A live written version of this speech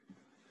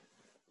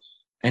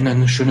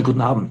Einen schönen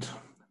guten Abend.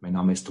 Mein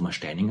Name ist Thomas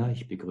Steininger.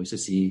 Ich begrüße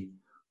Sie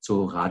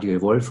zu Radio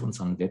Evolve,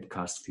 unserem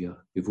Webcast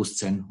für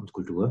Bewusstsein und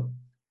Kultur.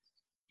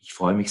 Ich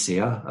freue mich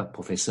sehr,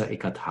 Professor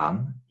Eckhard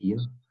Hahn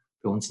hier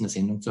für uns in der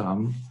Sendung zu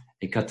haben.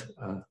 Eckhard,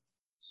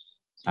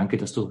 danke,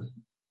 dass du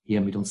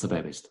hier mit uns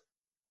dabei bist.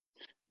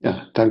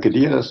 Ja, danke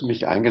dir, dass du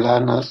mich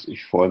eingeladen hast.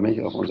 Ich freue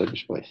mich auf unser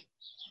Gespräch.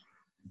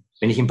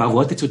 Wenn ich ein paar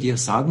Worte zu dir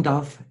sagen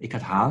darf,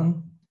 Eckhard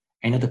Hahn,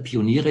 einer der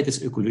Pioniere des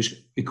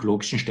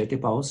ökologischen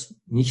Städtebaus,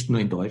 nicht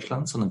nur in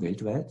Deutschland, sondern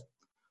weltweit.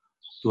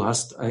 Du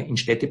hast in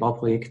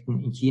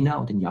Städtebauprojekten in China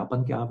und in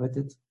Japan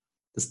gearbeitet.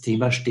 Das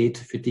Thema steht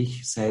für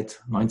dich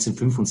seit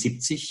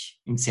 1975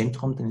 im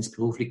Zentrum deines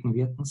beruflichen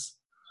Wirkens.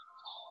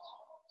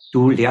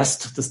 Du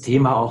lehrst das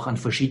Thema auch an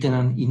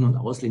verschiedenen in- und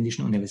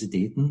ausländischen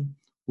Universitäten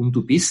und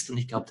du bist, und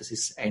ich glaube, das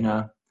ist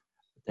einer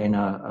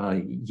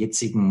deiner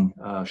jetzigen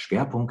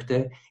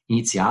Schwerpunkte,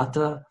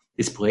 Initiator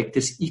des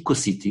Projektes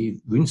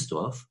EcoCity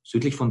Wünsdorf,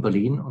 südlich von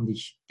Berlin. Und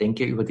ich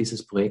denke, über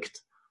dieses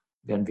Projekt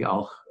werden wir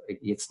auch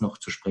jetzt noch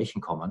zu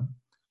sprechen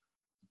kommen.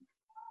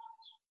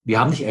 Wir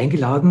haben dich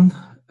eingeladen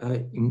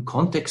im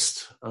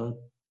Kontext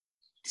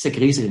dieser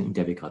Krise, in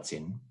der wir gerade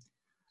sind.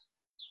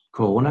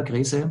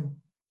 Corona-Krise,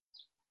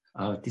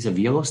 dieser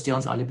Virus, der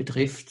uns alle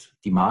betrifft,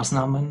 die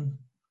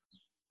Maßnahmen,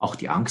 auch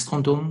die Angst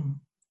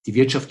rundum, die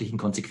wirtschaftlichen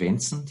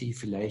Konsequenzen, die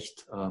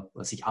vielleicht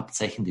sich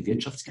abzeichnende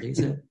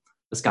Wirtschaftskrise,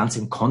 das Ganze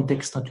im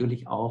Kontext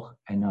natürlich auch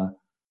einer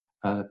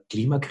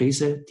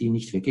Klimakrise, die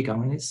nicht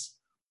weggegangen ist.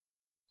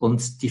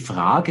 Und die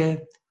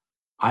Frage,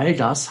 all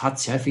das hat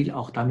sehr viel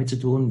auch damit zu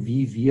tun,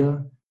 wie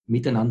wir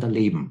miteinander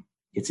leben.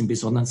 Jetzt im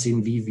besonderen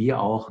Sinn, wie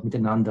wir auch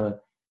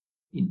miteinander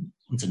in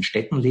unseren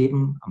Städten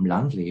leben, am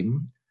Land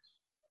leben.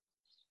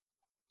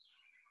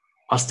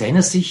 Aus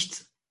deiner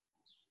Sicht,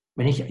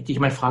 wenn ich dich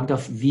mal fragen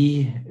darf,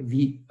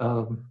 wie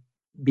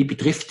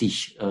betrifft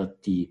dich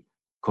die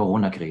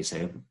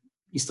Corona-Krise?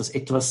 Ist das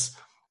etwas,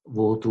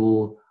 wo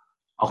du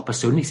auch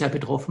persönlich sehr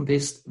betroffen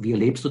bist? Wie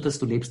erlebst du das?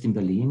 Du lebst in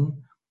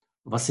Berlin.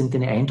 Was sind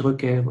deine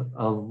Eindrücke?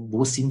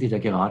 Wo sind wir da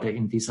gerade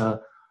in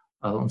dieser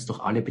uns doch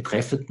alle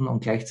betreffenden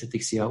und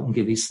gleichzeitig sehr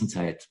ungewissen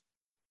Zeit?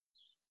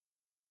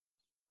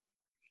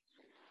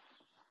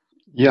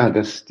 Ja,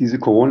 diese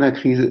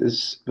Corona-Krise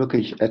ist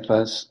wirklich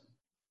etwas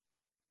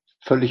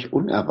völlig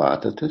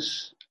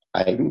Unerwartetes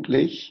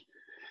eigentlich,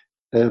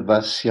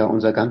 was ja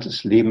unser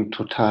ganzes Leben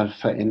total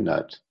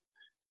verändert.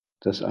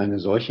 Dass eine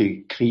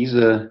solche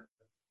Krise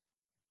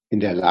in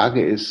der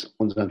Lage ist,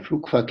 unseren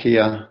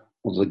Flugverkehr,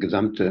 unsere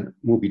gesamte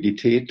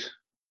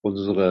Mobilität,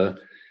 unsere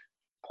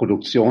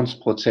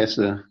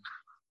Produktionsprozesse,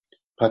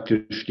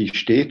 praktisch die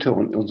Städte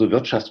und unsere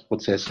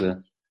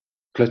Wirtschaftsprozesse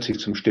plötzlich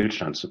zum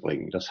Stillstand zu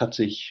bringen.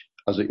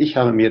 Also ich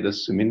habe mir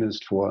das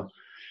zumindest vor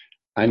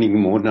einigen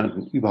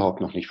Monaten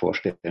überhaupt noch nicht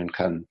vorstellen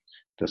können,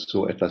 dass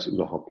so etwas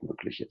überhaupt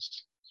möglich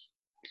ist.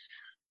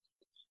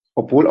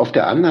 Obwohl auf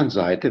der anderen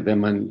Seite, wenn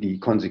man die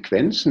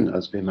Konsequenzen,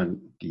 also wenn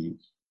man die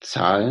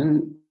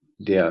Zahlen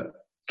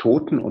der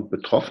Toten und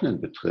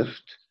Betroffenen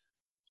betrifft,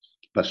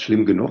 was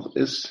schlimm genug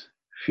ist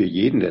für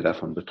jeden, der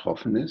davon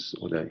betroffen ist,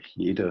 oder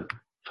jede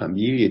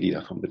Familie, die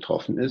davon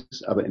betroffen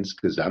ist, aber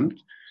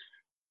insgesamt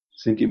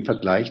sind die im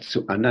Vergleich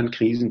zu anderen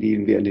Krisen,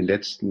 die wir in den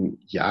letzten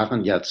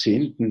Jahren,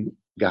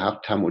 Jahrzehnten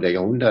gehabt haben oder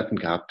Jahrhunderten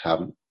gehabt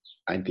haben,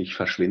 eigentlich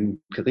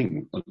verschwindend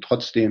gering. Und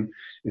trotzdem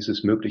ist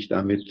es möglich,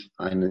 damit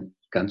ein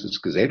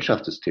ganzes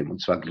Gesellschaftssystem,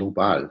 und zwar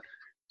global,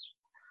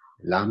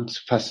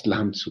 fast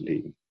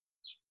lahmzulegen.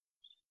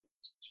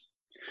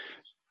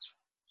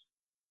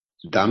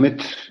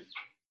 Damit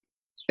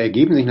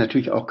ergeben sich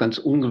natürlich auch ganz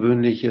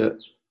ungewöhnliche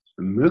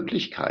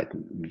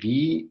Möglichkeiten.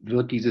 Wie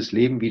wird dieses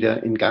Leben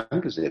wieder in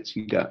Gang gesetzt,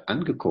 wieder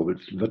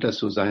angekurbelt? Wird das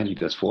so sein, wie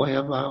das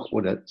vorher war,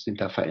 oder sind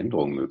da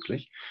Veränderungen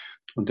möglich?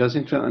 Und da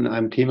sind wir an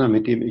einem Thema,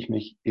 mit dem ich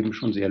mich eben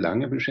schon sehr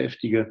lange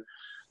beschäftige.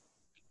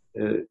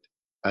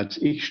 Als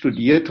ich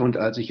studierte und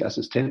als ich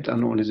Assistent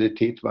an der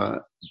Universität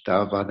war,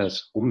 da war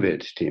das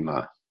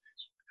Umweltthema,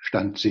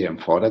 stand sehr im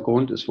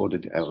Vordergrund. Es wurde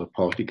der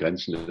Report Die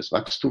Grenzen des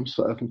Wachstums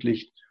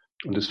veröffentlicht.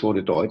 Und es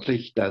wurde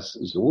deutlich, dass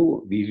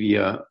so wie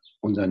wir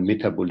unseren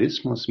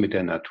Metabolismus mit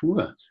der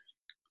Natur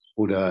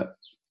oder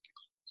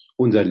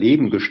unser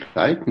Leben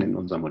gestalten in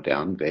unserer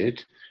modernen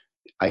Welt,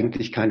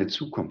 eigentlich keine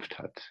Zukunft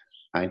hat,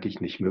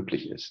 eigentlich nicht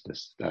möglich ist,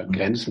 dass da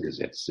Grenzen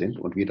gesetzt sind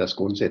und wir das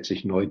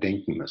grundsätzlich neu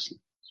denken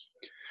müssen.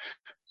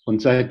 Und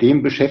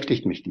seitdem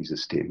beschäftigt mich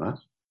dieses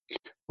Thema.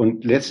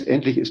 Und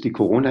letztendlich ist die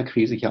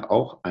Corona-Krise ja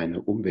auch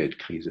eine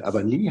Umweltkrise.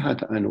 Aber nie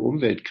hat eine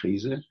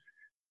Umweltkrise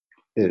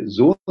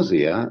so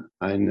sehr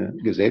ein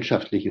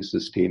gesellschaftliches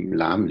System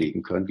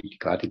lahmlegen können, wie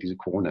gerade diese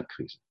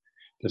Corona-Krise.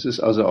 Das ist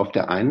also auf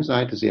der einen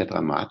Seite sehr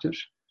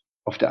dramatisch,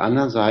 auf der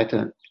anderen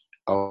Seite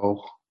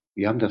auch,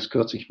 wir haben das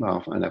kürzlich mal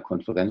auf einer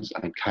Konferenz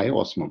ein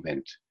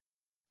Kairos-Moment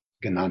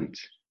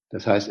genannt.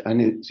 Das heißt,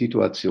 eine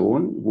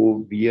Situation,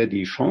 wo wir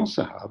die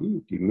Chance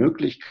haben, die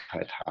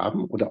Möglichkeit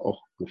haben oder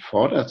auch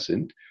gefordert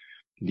sind,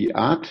 die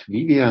Art,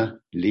 wie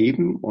wir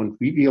leben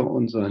und wie wir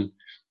unseren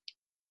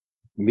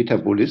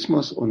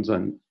Metabolismus,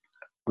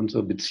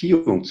 unsere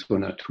Beziehung zur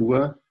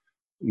Natur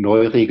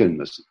neu regeln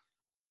müssen.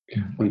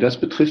 Und das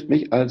betrifft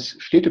mich als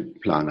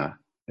Städteplaner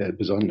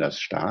besonders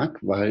stark,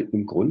 weil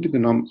im Grunde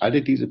genommen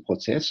alle diese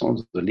Prozesse,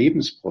 unsere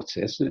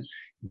Lebensprozesse,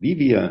 wie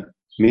wir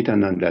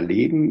miteinander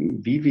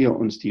leben, wie wir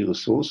uns die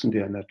Ressourcen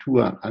der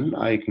Natur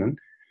aneignen,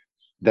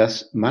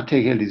 das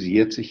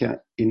materialisiert sich ja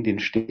in den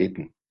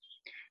Städten.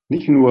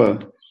 Nicht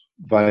nur,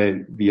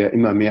 weil wir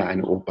immer mehr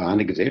eine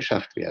urbane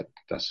Gesellschaft werden,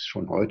 dass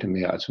schon heute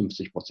mehr als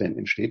 50%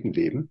 in Städten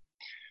leben,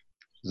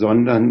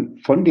 sondern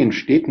von den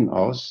Städten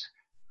aus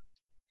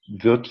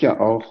wird ja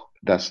auch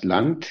das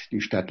Land,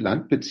 die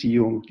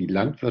Stadt-Land-Beziehung, die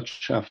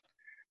Landwirtschaft,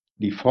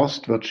 die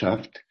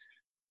Forstwirtschaft,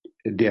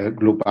 der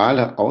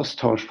globale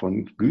Austausch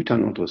von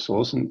Gütern und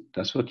Ressourcen,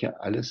 das wird ja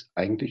alles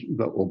eigentlich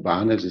über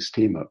urbane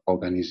Systeme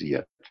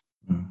organisiert.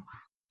 Mhm.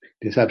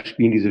 Deshalb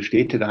spielen diese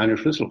Städte da eine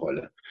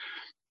Schlüsselrolle.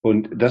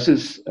 Und das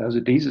ist, also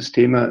dieses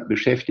Thema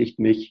beschäftigt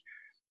mich,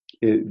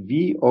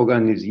 wie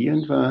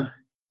organisieren wir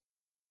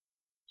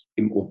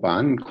im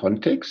urbanen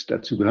Kontext,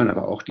 dazu gehören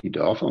aber auch die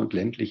Dörfer und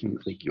ländlichen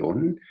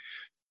Regionen,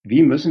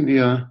 wie müssen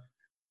wir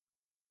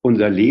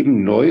unser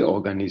Leben neu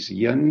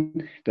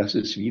organisieren, dass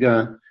es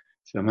wieder,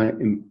 sagen wir,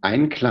 im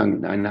Einklang,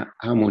 in einer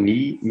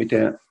Harmonie mit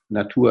der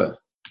Natur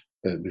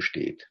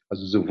besteht.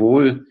 Also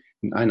sowohl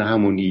in einer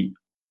Harmonie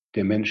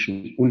der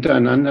Menschen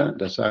untereinander,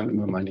 das sagen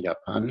immer meine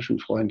japanischen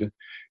Freunde,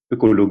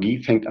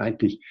 Ökologie fängt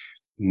eigentlich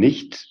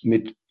nicht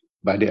mit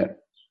bei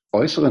der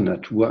äußeren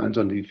Natur an,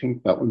 sondern die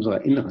fängt bei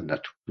unserer inneren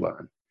Natur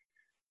an.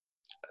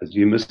 Also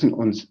wir müssen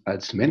uns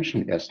als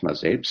Menschen erstmal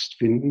selbst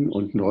finden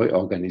und neu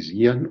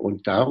organisieren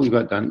und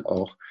darüber dann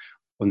auch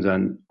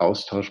unseren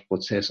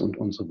Austauschprozess und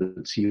unsere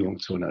Beziehung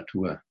zur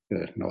Natur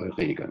neu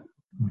regeln.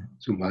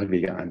 Zumal wir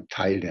ja ein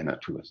Teil der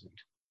Natur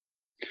sind.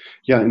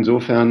 Ja,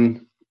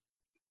 insofern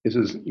ist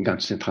es ein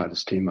ganz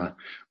zentrales Thema.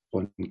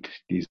 Und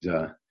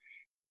dieser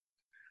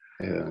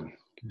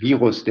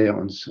Virus, der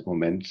uns im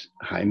Moment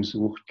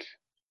heimsucht,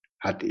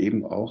 hat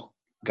eben auch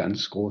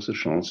ganz große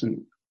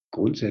Chancen,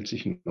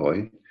 grundsätzlich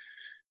neu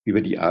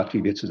über die Art,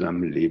 wie wir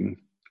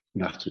zusammenleben,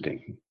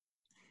 nachzudenken.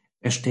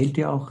 Er stellt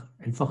ja auch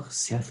einfach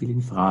sehr viel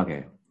in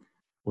Frage.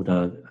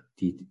 Oder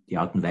die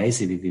Art und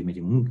Weise, wie wir mit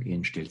ihm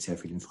umgehen, stellt sehr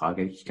viel in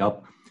Frage. Ich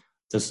glaube,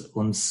 dass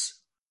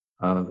uns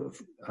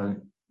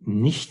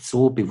nicht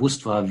so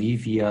bewusst war,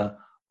 wie wir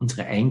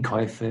unsere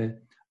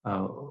Einkäufe,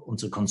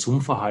 unser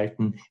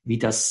Konsumverhalten, wie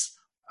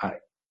das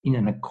in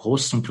einer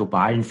großen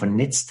globalen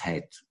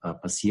Vernetztheit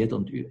passiert.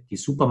 Und die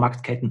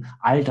Supermarktketten,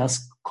 all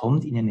das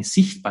kommt in eine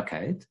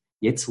Sichtbarkeit,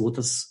 jetzt wo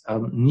das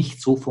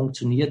nicht so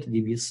funktioniert,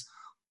 wie wir es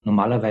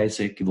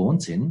normalerweise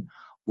gewohnt sind,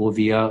 wo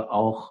wir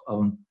auch,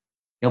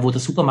 wo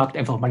der Supermarkt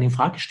einfach mal in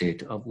Frage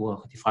stellt, wo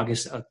auch die Frage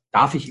ist,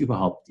 darf ich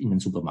überhaupt in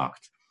den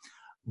Supermarkt?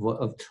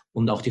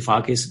 Und auch die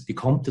Frage ist,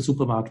 bekommt der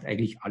Supermarkt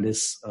eigentlich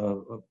alles,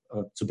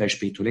 zum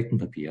Beispiel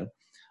Toilettenpapier?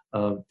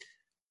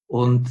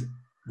 Und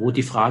wo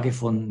die Frage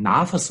von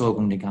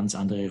Nahversorgung eine ganz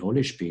andere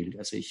Rolle spielt.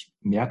 Also ich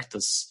merke,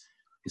 dass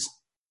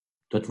es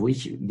dort, wo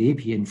ich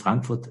lebe, hier in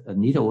Frankfurt,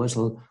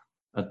 Niederursel,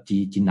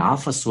 die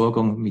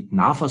Nahversorgung mit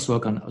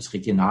Nahversorgern aus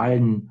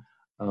regionalen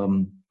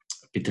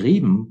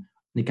Betrieben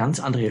eine ganz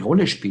andere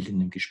Rolle spielt in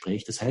dem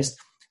Gespräch. Das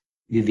heißt,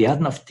 wir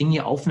werden auf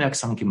Dinge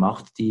aufmerksam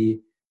gemacht,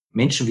 die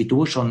Menschen wie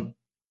du schon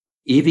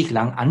ewig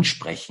lang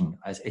ansprechen,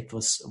 als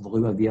etwas,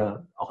 worüber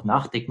wir auch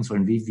nachdenken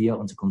sollen, wie wir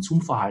unser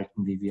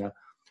Konsumverhalten, wie wir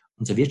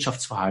unser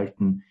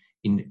Wirtschaftsverhalten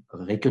in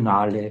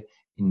regionale,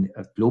 in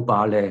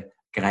globale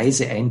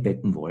Kreise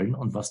einbetten wollen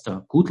und was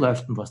da gut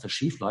läuft und was da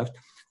schief läuft.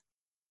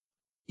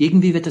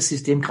 Irgendwie wird das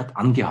System gerade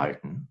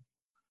angehalten.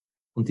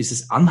 Und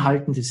dieses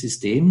Anhalten des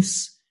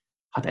Systems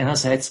hat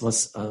einerseits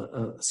was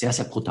sehr,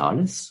 sehr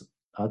Brutales.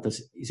 Das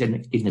ist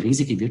eine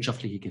riesige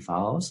wirtschaftliche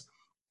Gefahr aus.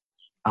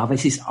 Aber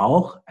es ist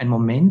auch ein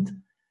Moment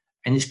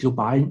eines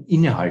globalen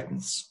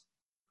Innehaltens.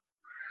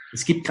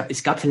 Es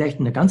gab vielleicht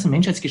in der ganzen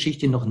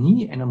Menschheitsgeschichte noch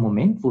nie einen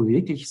Moment, wo wir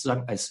wirklich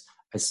sozusagen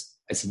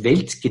als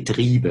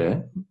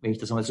Weltgetriebe, wenn ich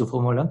das mal so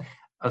formulieren,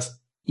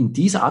 in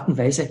dieser Art und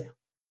Weise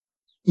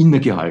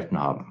innegehalten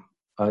haben.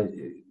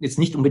 Jetzt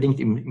nicht unbedingt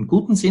im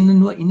guten Sinne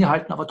nur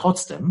innehalten, aber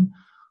trotzdem.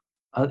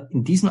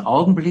 In diesem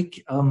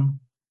Augenblick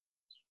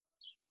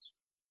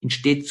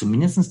entsteht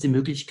zumindest die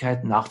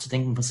Möglichkeit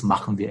nachzudenken, was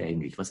machen wir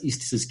eigentlich? Was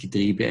ist dieses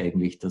Getriebe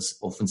eigentlich,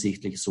 das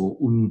offensichtlich so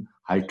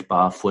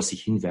unhaltbar vor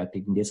sich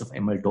hinwerkelt und jetzt auf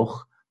einmal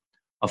doch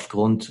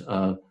aufgrund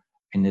einer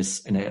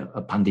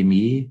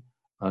Pandemie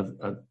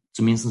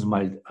zumindest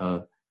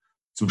mal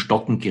zum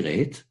Stocken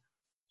gerät.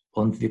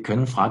 Und wir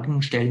können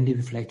Fragen stellen, die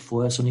wir vielleicht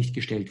vorher so nicht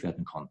gestellt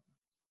werden konnten.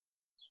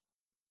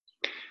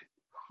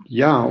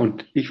 Ja,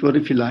 und ich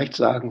würde vielleicht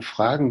sagen,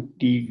 Fragen,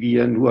 die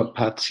wir nur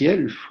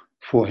partiell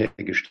vorher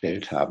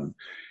gestellt haben.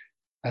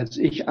 Als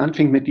ich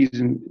anfing,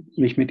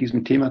 mich mit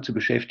diesem Thema zu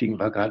beschäftigen,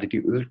 war gerade die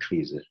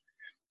Ölkrise.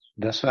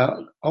 Das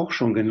war auch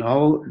schon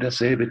genau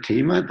dasselbe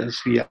Thema,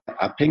 dass wir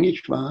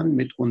abhängig waren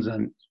mit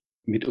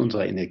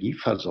unserer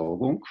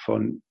Energieversorgung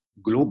von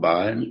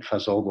globalen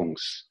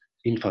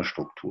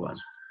Versorgungsinfrastrukturen,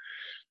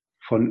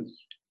 von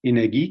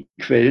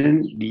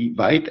Energiequellen, die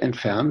weit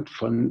entfernt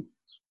von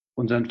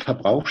unseren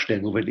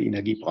Verbrauchsstellen, wo wir die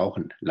Energie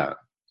brauchen, lagen.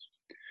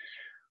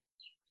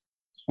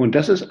 Und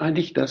das ist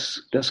eigentlich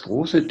das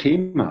große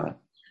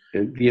Thema.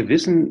 Wir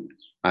wissen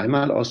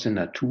einmal aus der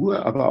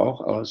Natur, aber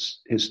auch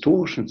aus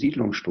historischen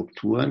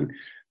Siedlungsstrukturen,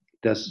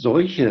 dass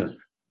solche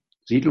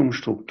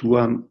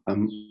Siedlungsstrukturen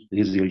am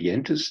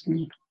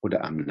resilientesten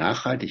oder am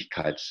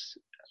nachhaltigsten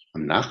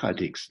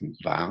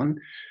waren,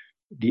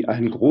 die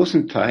einen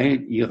großen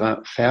Teil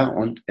ihrer Ver-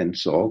 und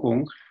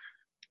Entsorgung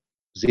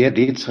sehr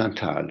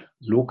dezentral,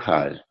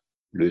 lokal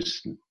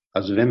lösten.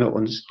 Also wenn wir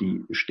uns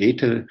die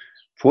Städte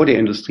vor der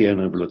industriellen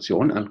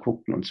Revolution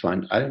anguckten, und zwar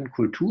in allen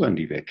Kulturen,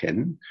 die wir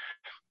kennen,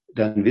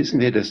 dann wissen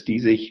wir, dass die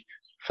sich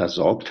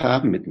versorgt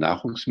haben mit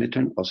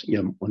Nahrungsmitteln aus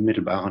ihrem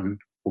unmittelbaren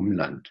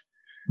Umland.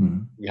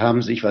 Die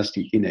haben sich, was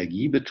die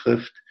Energie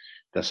betrifft,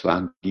 das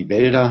waren die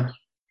Wälder,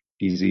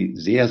 die sie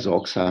sehr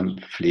sorgsam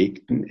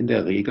pflegten in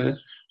der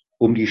Regel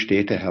um die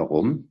Städte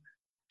herum,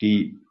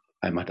 die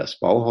einmal das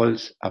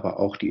Bauholz, aber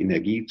auch die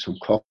Energie zum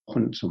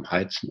Kochen, zum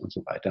Heizen und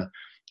so weiter,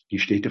 die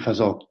Städte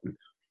versorgten.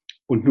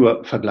 Und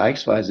nur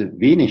vergleichsweise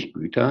wenig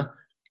Güter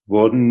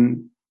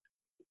wurden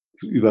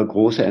über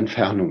große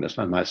Entfernungen, das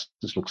waren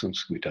meistens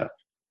Luxusgüter,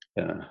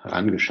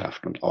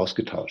 herangeschafft und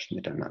ausgetauscht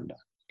miteinander.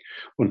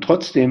 Und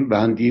trotzdem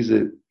waren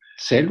diese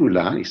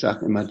ich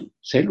sage immer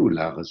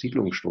zellulare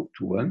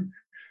Siedlungsstrukturen,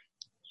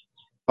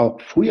 auch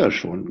früher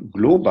schon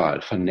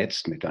global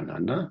vernetzt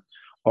miteinander,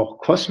 auch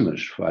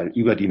kosmisch, weil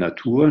über die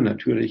Natur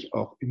natürlich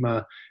auch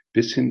immer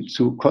bis hin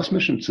zu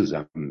kosmischen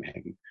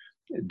Zusammenhängen,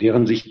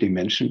 deren sich die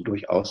Menschen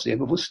durchaus sehr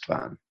bewusst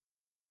waren.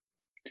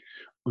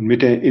 Und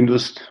mit der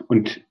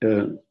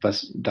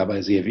was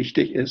dabei sehr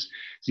wichtig ist,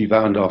 sie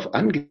waren darauf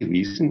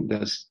angewiesen,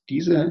 dass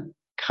diese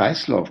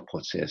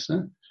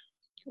Kreislaufprozesse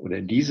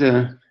oder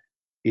diese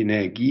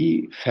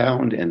Ver-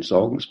 und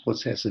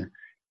Entsorgungsprozesse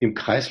im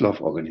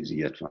Kreislauf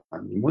organisiert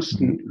waren. Die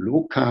mussten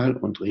lokal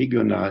und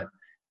regional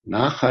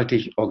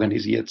nachhaltig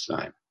organisiert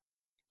sein.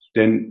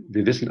 Denn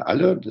wir wissen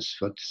alle, das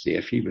wird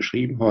sehr viel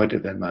beschrieben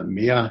heute, wenn man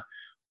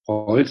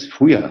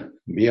früher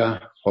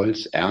mehr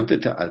Holz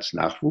erntete als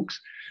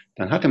Nachwuchs,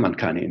 dann hatte man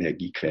keine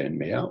Energiequellen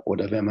mehr.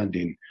 Oder wenn man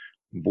den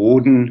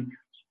Boden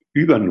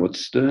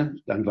übernutzte,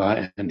 dann war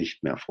er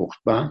nicht mehr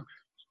fruchtbar.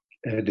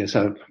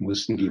 Deshalb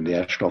mussten die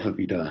Nährstoffe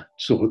wieder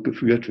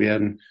zurückgeführt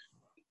werden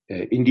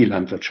in die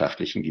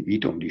landwirtschaftlichen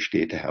Gebiete um die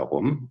Städte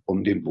herum,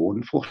 um den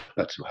Boden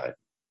fruchtbar zu halten.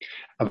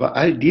 Aber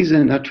all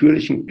diese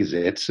natürlichen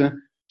Gesetze,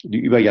 die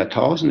über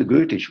Jahrtausende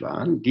gültig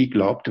waren, die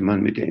glaubte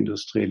man mit der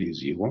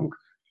Industrialisierung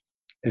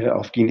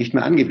auf die nicht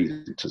mehr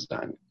angewiesen zu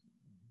sein.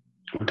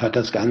 Und hat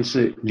das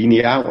Ganze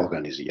linear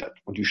organisiert.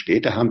 Und die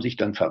Städte haben sich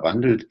dann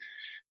verwandelt,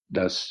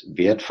 dass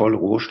wertvolle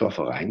Rohstoffe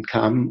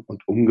reinkamen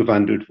und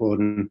umgewandelt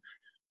wurden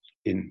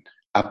in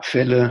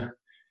Abfälle,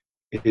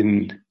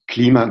 in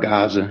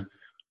Klimagase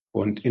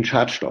und in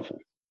Schadstoffe.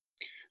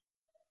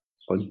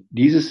 Und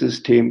dieses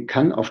System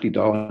kann auf die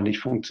Dauer nicht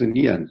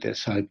funktionieren.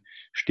 Deshalb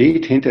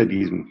steht hinter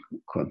diesem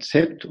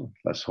Konzept,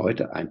 was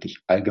heute eigentlich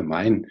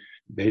allgemein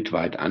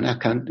weltweit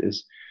anerkannt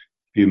ist,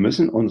 wir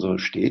müssen unsere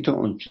Städte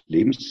und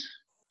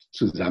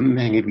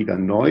Lebenszusammenhänge wieder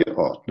neu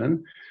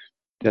ordnen,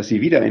 dass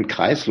sie wieder in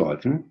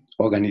Kreisläufen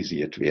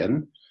organisiert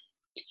werden,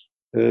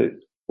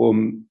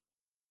 um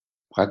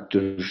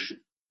praktisch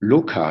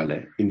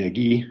lokale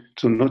Energie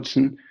zu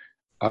nutzen,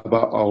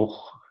 aber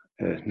auch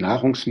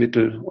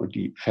Nahrungsmittel und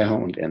die Ver-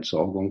 und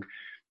Entsorgung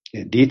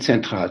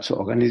dezentral zu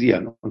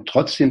organisieren. Und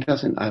trotzdem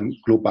das in einem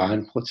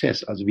globalen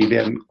Prozess. Also wir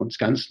werden uns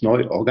ganz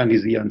neu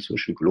organisieren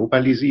zwischen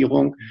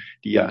Globalisierung,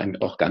 die ja ein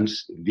auch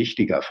ganz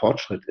wichtiger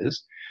Fortschritt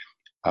ist,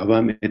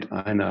 aber mit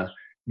einer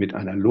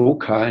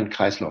lokalen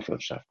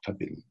Kreislaufwirtschaft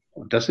verbinden.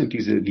 Und das sind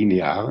diese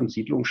linearen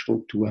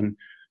Siedlungsstrukturen,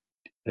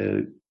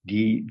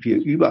 die wir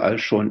überall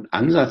schon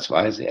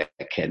ansatzweise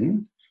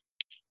erkennen.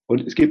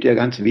 Und es gibt ja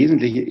ganz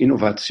wesentliche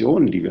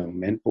Innovationen, die wir im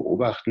Moment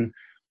beobachten,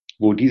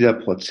 wo dieser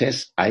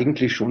Prozess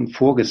eigentlich schon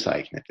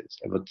vorgezeichnet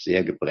ist. Er wird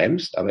sehr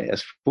gebremst, aber er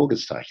ist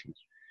vorgezeichnet.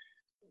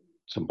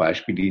 Zum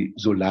Beispiel die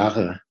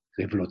solare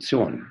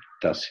Revolution,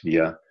 dass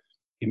wir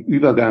im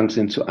Übergang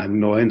sind zu einem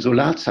neuen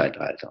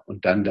Solarzeitalter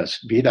und dann,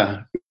 dass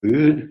weder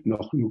Öl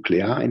noch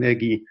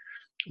Nuklearenergie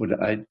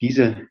oder all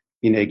diese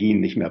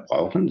Energien nicht mehr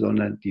brauchen,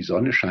 sondern die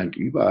Sonne scheint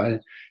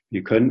überall.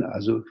 Wir können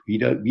also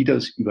wieder, wie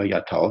das über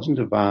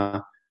Jahrtausende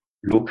war,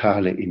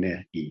 lokale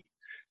Energie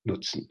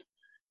nutzen.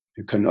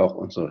 Wir können auch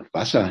unsere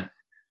Wasser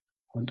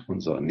und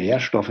unsere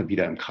Nährstoffe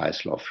wieder im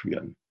Kreislauf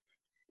führen.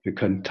 Wir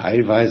können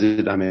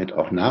teilweise damit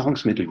auch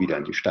Nahrungsmittel wieder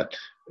in die Stadt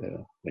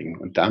bringen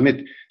und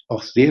damit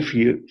auch sehr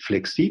viel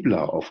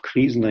flexibler auf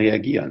Krisen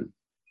reagieren.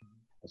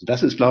 Also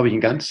das ist, glaube ich,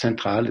 ein ganz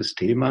zentrales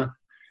Thema,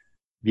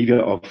 wie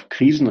wir auf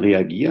Krisen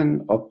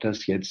reagieren, ob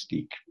das jetzt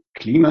die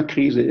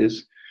Klimakrise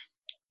ist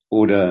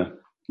oder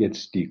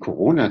jetzt die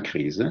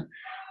Corona-Krise.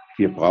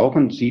 Wir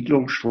brauchen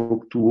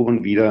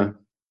Siedlungsstrukturen wieder,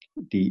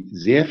 die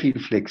sehr viel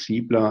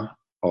flexibler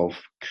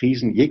auf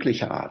Krisen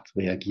jeglicher Art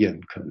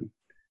reagieren können.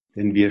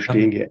 Denn wir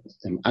stehen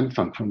jetzt am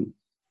Anfang von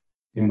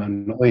immer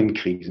neuen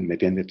Krisen,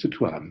 mit denen wir zu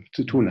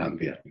tun haben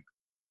werden.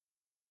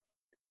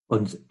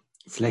 Und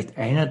vielleicht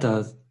einer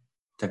der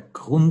der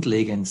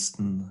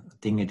grundlegendsten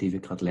Dinge, die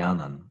wir gerade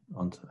lernen,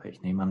 und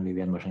ich nehme an, wir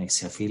werden wahrscheinlich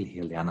sehr viel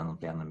hier lernen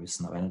und lernen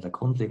müssen, aber eine der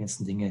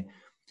grundlegendsten Dinge,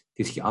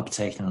 die sich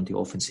abzeichnen und die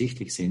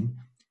offensichtlich sind,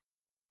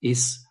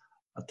 ist,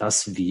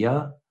 dass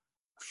wir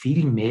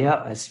viel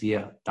mehr, als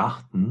wir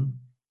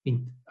dachten,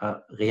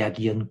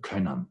 reagieren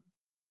können.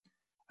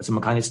 Also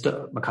man kann jetzt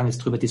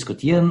darüber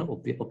diskutieren,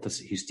 ob das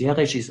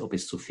hysterisch ist, ob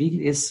es zu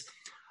viel ist,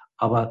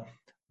 aber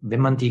wenn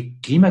man die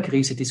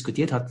Klimakrise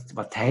diskutiert hat,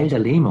 war Teil der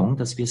Lähmung,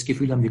 dass wir das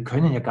Gefühl haben, wir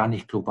können ja gar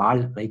nicht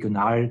global,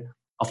 regional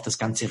auf das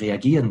Ganze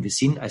reagieren. Wir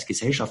sind als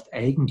Gesellschaft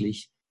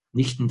eigentlich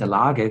nicht in der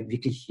Lage,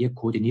 wirklich hier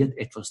koordiniert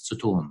etwas zu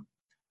tun.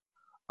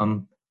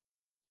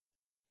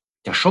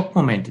 Der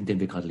Schockmoment, in dem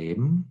wir gerade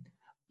leben,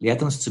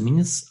 lehrt uns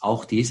zumindest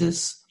auch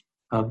dieses,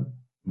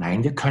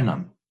 nein, wir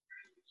können.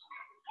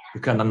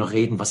 Wir können dann noch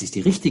reden, was ist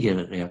die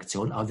richtige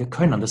Reaktion, aber wir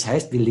können. Das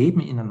heißt, wir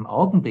leben in einem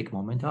Augenblick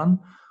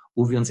momentan,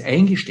 wo wir uns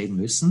eingestehen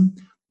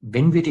müssen,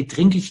 wenn wir die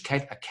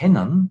Dringlichkeit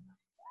erkennen,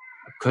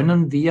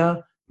 können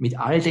wir mit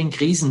all den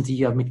Krisen, die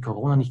ja mit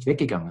Corona nicht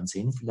weggegangen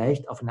sind,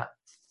 vielleicht auf einer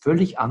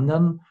völlig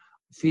anderen,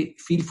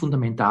 viel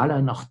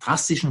fundamentaler, noch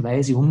drastischen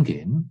Weise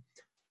umgehen.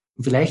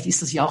 Und vielleicht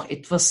ist das ja auch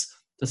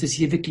etwas, das es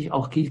hier wirklich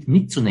auch gilt,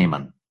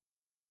 mitzunehmen.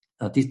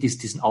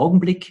 Diesen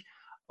Augenblick,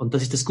 und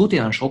das ist das Gute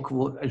an einem Schock,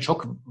 wo ein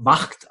Schock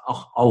wacht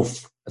auch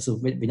auf.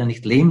 Also wenn er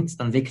nicht lähmt,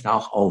 dann weckt er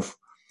auch auf.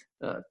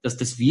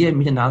 Dass wir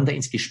miteinander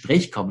ins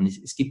Gespräch kommen.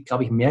 Es gibt,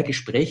 glaube ich, mehr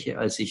Gespräche,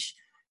 als ich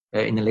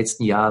in den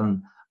letzten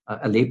Jahren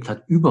erlebt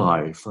habe,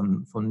 überall,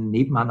 von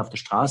nebenan auf der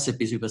Straße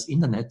bis übers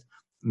Internet.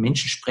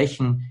 Menschen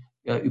sprechen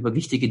über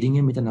wichtige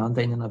Dinge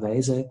miteinander in einer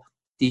Weise,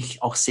 die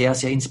ich auch sehr,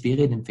 sehr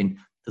inspirierend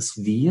empfinde.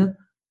 Dass wir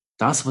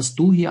das, was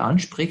du hier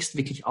ansprichst,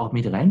 wirklich auch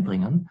mit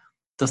reinbringen,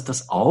 dass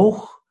das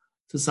auch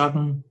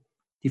sozusagen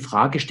die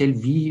Frage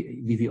stellt,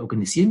 wie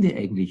organisieren wir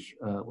eigentlich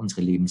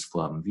unsere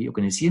Lebensformen? Wie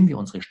organisieren wir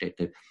unsere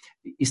Städte?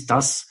 Ist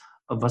das,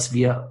 was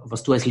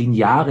du als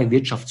lineare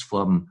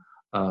Wirtschaftsform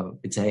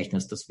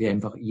bezeichnest, dass wir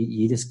einfach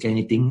jedes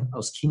kleine Ding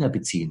aus China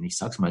beziehen, ich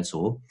sag's mal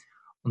so,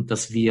 und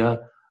dass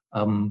wir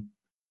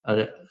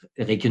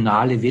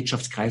regionale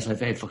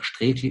Wirtschaftskreisläufe einfach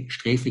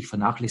sträflich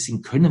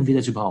vernachlässigen? Können wir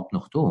das überhaupt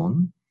noch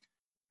tun?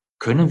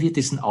 Können wir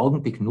diesen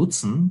Augenblick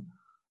nutzen,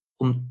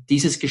 um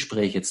dieses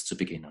Gespräch jetzt zu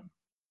beginnen?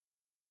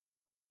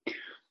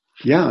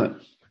 Ja,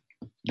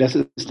 das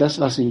ist das,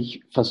 was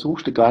ich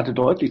versuchte gerade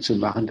deutlich zu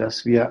machen,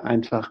 dass wir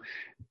einfach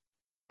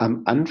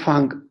am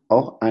Anfang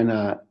auch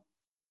einer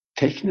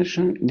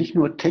technischen, nicht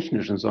nur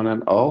technischen,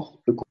 sondern auch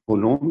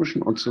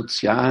ökonomischen und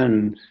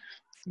sozialen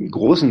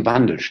großen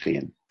Wandel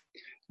stehen.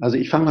 Also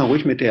ich fange mal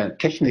ruhig mit der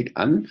Technik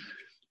an.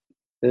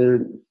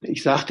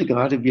 Ich sagte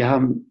gerade, wir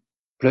haben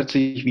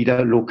plötzlich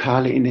wieder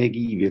lokale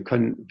Energie. Wir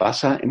können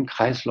Wasser im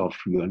Kreislauf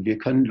führen. Wir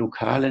können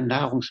lokale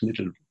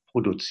Nahrungsmittel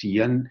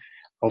produzieren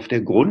auf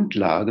der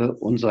Grundlage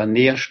unserer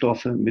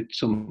Nährstoffe mit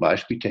zum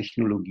Beispiel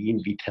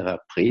Technologien wie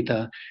Terra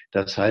Preta.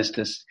 Das heißt,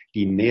 dass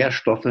die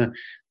Nährstoffe,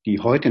 die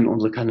heute in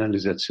unsere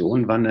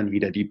Kanalisation wandern,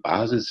 wieder die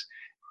Basis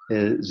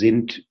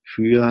sind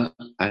für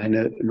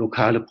eine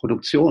lokale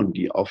Produktion,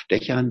 die auf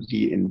Dächern,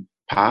 die in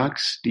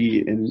Parks,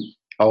 die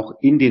auch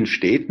in den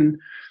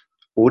Städten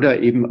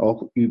oder eben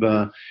auch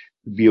über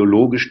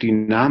biologisch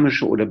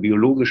dynamische oder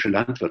biologische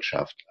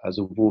Landwirtschaft,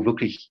 also wo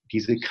wirklich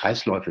diese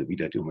Kreisläufe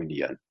wieder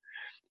dominieren.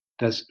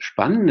 Das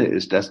Spannende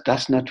ist, dass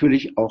das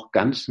natürlich auch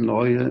ganz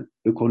neue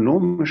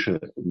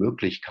ökonomische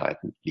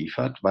Möglichkeiten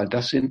liefert, weil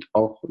das sind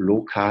auch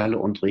lokale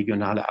und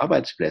regionale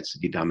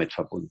Arbeitsplätze, die damit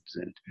verbunden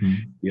sind.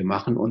 Mhm. Wir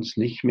machen uns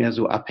nicht mehr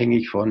so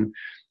abhängig von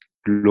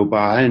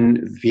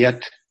globalen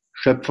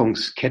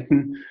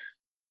Wertschöpfungsketten,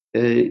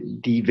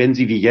 die, wenn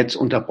sie wie jetzt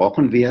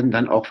unterbrochen werden,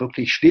 dann auch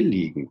wirklich still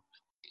liegen.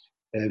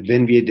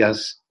 Wenn wir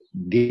das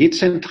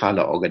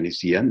dezentraler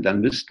organisieren, dann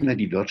müssten wir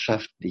die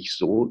Wirtschaft nicht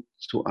so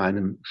zu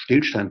einem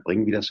Stillstand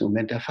bringen, wie das im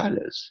Moment der Fall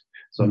ist,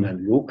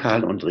 sondern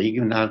lokal und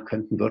regional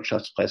könnten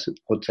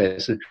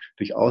Wirtschaftsprozesse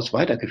durchaus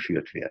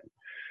weitergeführt werden.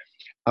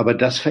 Aber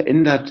das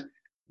verändert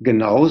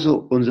genauso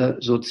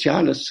unser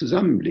soziales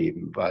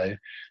Zusammenleben, weil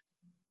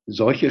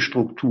solche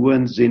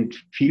Strukturen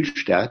sind viel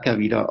stärker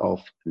wieder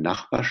auf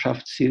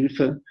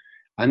Nachbarschaftshilfe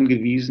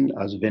angewiesen.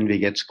 Also wenn wir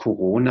jetzt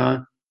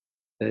Corona,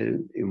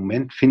 im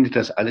Moment findet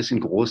das alles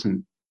in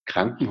großen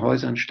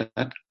Krankenhäusern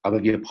statt,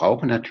 aber wir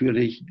brauchen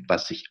natürlich,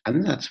 was sich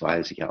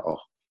ansatzweise ja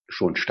auch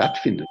schon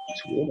stattfindet und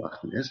zu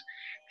beobachten ist,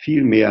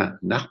 viel mehr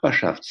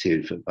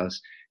Nachbarschaftshilfe,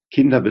 was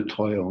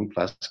Kinderbetreuung,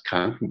 was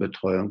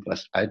Krankenbetreuung,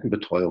 was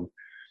Altenbetreuung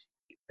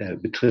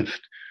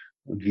betrifft.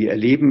 Und wir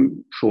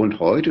erleben schon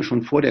heute,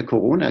 schon vor der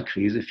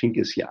Corona-Krise, fing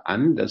es ja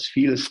an, dass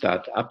viele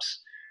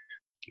Start-ups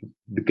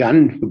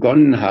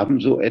begonnen haben,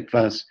 so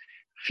etwas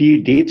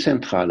viel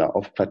dezentraler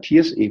auf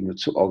Quartiersebene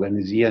zu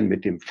organisieren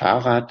mit dem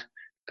Fahrrad,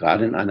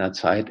 gerade in einer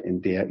Zeit,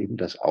 in der eben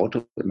das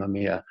Auto immer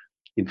mehr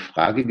in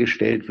Frage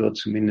gestellt wird,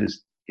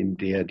 zumindest in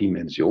der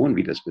Dimension,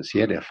 wie das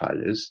bisher der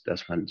Fall ist,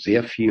 dass man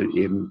sehr viel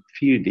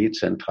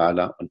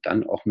dezentraler und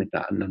dann auch mit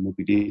einer anderen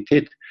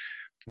Mobilität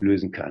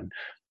lösen kann.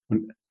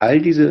 Und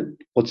all diese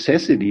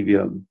Prozesse, die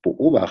wir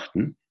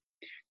beobachten,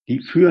 die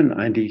führen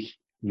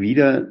eigentlich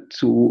wieder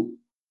zu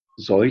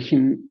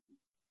solchen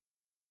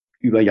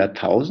über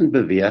Jahrtausend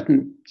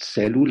bewährten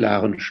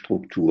zellularen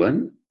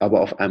Strukturen,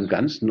 aber auf einem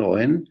ganz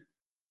neuen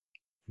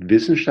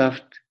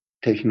Wissenschaft,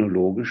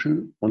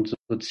 technologischen und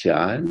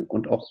sozialen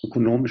und auch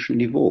ökonomischen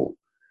Niveau.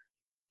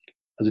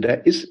 Also da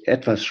ist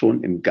etwas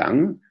schon im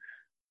Gang,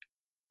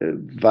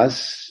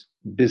 was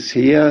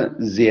bisher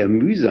sehr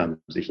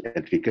mühsam sich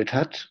entwickelt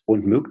hat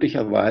und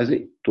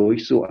möglicherweise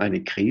durch so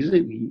eine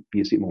Krise, wie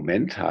wir sie im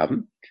Moment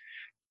haben,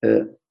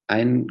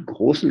 einen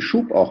großen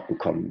Schub auch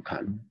bekommen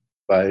kann,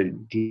 weil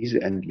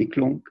diese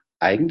Entwicklung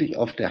eigentlich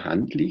auf der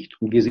Hand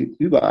liegt und wir sie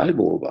überall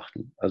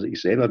beobachten. Also ich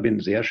selber bin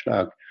sehr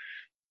stark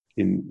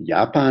in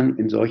Japan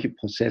in solche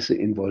Prozesse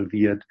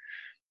involviert,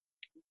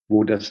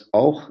 wo das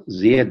auch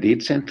sehr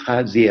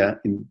dezentral,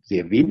 in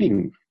sehr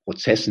wenigen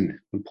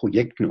Prozessen und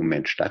Projekten im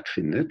Moment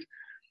stattfindet.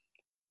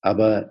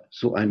 Aber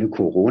so eine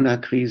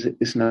Corona-Krise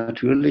ist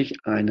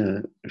natürlich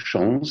eine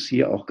Chance,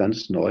 hier auch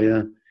ganz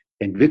neue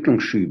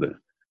Entwicklungsschübe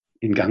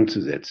in Gang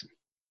zu setzen.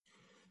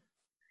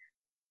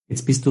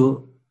 Jetzt bist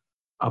du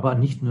aber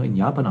nicht nur in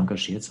Japan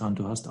engagiert, sondern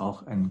du hast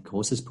auch ein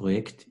großes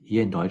Projekt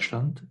hier in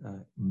Deutschland,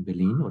 in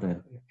Berlin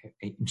oder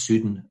im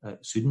Süden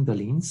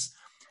Berlins,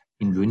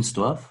 in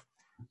Wünsdorf.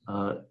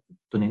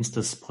 Du nennst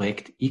das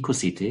Projekt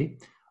EcoCity.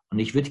 Und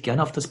ich würde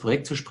gerne auf das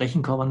Projekt zu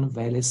sprechen kommen,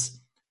 weil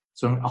es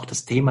sozusagen auch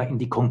das Thema in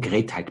die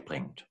Konkretheit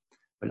bringt.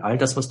 Weil all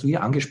das, was du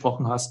hier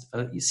angesprochen hast,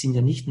 sind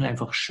ja nicht nur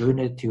einfach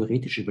schöne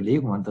theoretische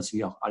Überlegungen, dass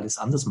wir auch alles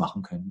anders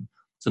machen können,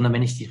 sondern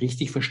wenn ich die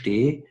richtig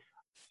verstehe,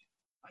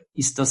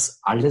 ist das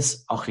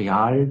alles auch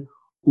real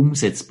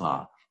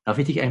umsetzbar. Darf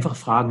ich dich einfach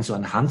fragen, so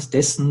anhand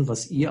dessen,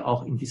 was ihr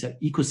auch in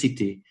dieser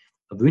EcoCity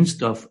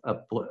Wünsdorf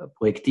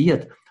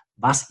projektiert,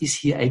 was ist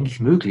hier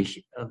eigentlich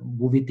möglich,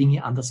 wo wir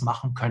Dinge anders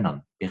machen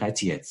können,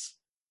 bereits jetzt?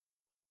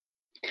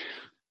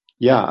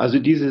 Ja, also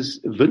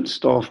dieses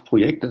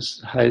Wünsdorf-Projekt,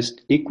 das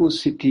heißt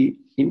EcoCity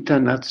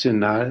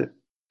International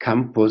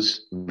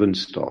Campus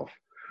Wünsdorf.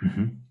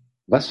 Mhm.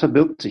 Was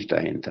verbirgt sich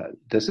dahinter?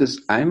 Das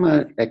ist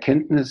einmal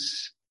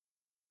Erkenntnis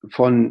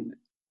von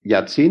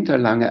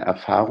jahrzehntelanger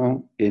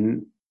Erfahrung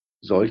in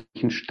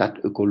solchen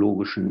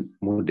stadtökologischen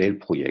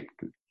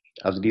Modellprojekten.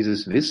 Also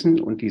dieses Wissen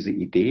und diese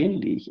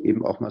Ideen, die ich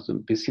eben auch mal so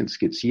ein bisschen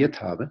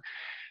skizziert habe,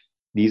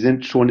 die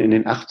sind schon in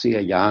den 80er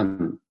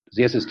Jahren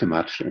sehr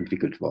systematisch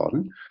entwickelt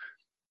worden.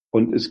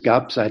 Und es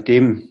gab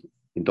seitdem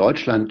in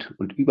Deutschland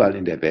und überall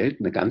in der Welt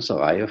eine ganze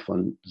Reihe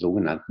von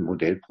sogenannten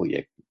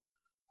Modellprojekten,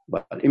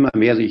 weil immer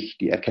mehr sich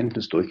die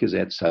Erkenntnis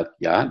durchgesetzt hat,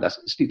 ja, das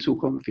ist die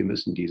Zukunft, wir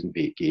müssen diesen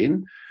Weg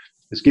gehen.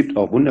 Es gibt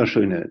auch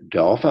wunderschöne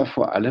Dörfer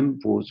vor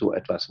allem, wo so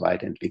etwas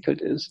weit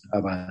entwickelt ist,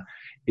 aber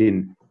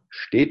in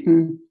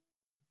Städten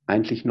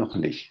eigentlich noch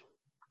nicht.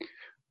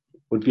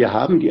 Und wir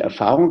haben die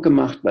Erfahrung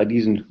gemacht bei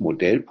diesen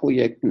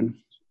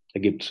Modellprojekten, da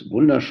gibt es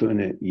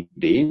wunderschöne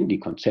Ideen, die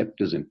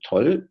Konzepte sind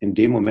toll. In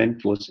dem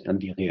Moment, wo es an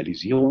die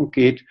Realisierung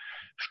geht,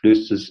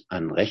 stößt es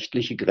an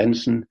rechtliche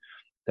Grenzen.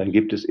 Dann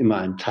gibt es immer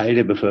einen Teil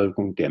der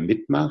Bevölkerung, der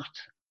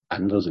mitmacht.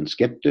 Andere sind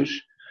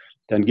skeptisch.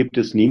 Dann gibt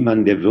es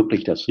niemanden, der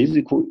wirklich das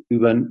Risiko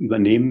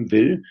übernehmen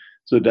will,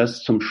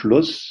 sodass zum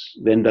Schluss,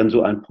 wenn dann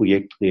so ein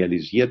Projekt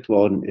realisiert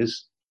worden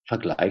ist,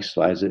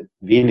 vergleichsweise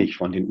wenig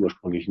von den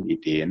ursprünglichen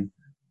Ideen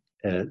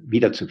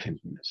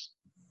wiederzufinden ist.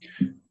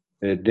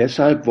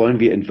 Deshalb wollen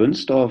wir in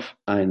Wünsdorf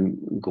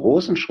einen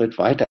großen Schritt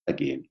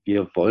weitergehen.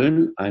 Wir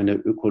wollen eine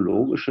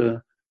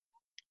ökologische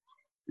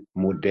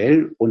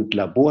Modell- und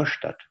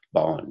Laborstadt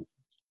bauen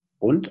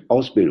und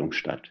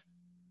Ausbildungsstadt.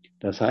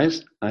 Das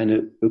heißt,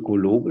 eine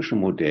ökologische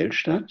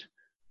Modellstadt,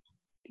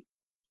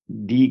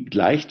 die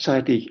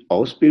gleichzeitig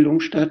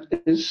Ausbildungsstadt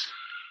ist,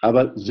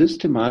 aber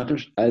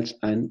systematisch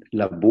als ein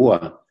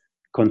Labor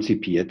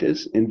konzipiert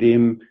ist, in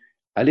dem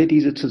alle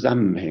diese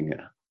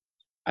Zusammenhänge,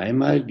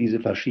 einmal diese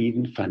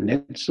verschiedenen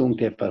Vernetzung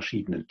der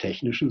verschiedenen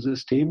technischen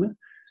Systeme,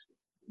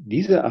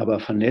 diese aber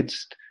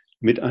vernetzt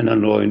mit einer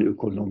neuen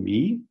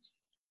Ökonomie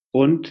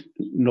und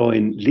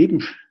neuen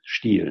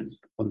Lebensstilen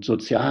und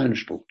sozialen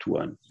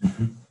Strukturen,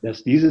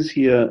 dass dieses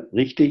hier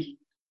richtig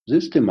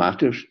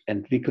systematisch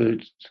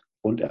entwickelt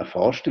und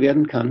erforscht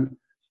werden kann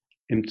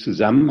im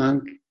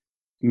Zusammenhang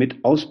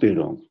mit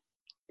Ausbildung.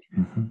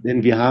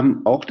 Denn wir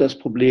haben auch das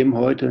Problem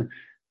heute,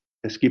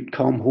 es gibt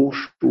kaum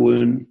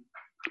Hochschulen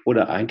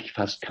oder eigentlich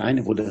fast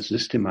keine, wo das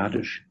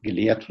systematisch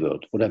gelehrt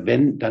wird. Oder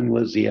wenn, dann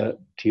nur sehr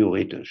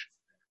theoretisch.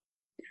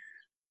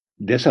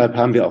 Deshalb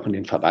haben wir auch in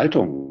den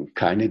Verwaltungen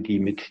keine, die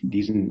mit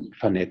diesen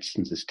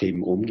vernetzten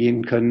Systemen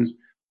umgehen können.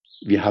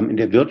 Wir haben in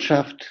der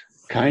Wirtschaft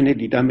keine,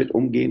 die damit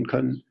umgehen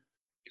können.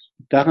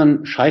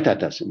 Daran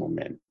scheitert das im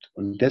Moment.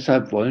 Und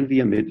deshalb wollen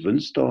wir mit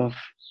Wünsdorf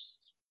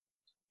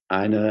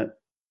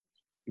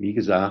wie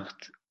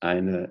gesagt,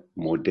 eine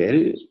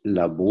Modell-,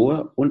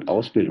 Labor- und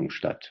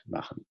Ausbildungsstadt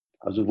machen.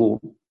 Also wo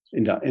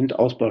in der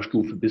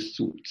Endausbaustufe bis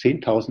zu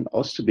 10.000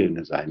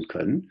 Auszubildende sein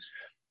können,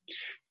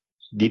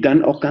 die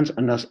dann auch ganz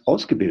anders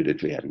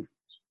ausgebildet werden.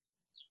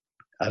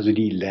 Also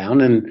die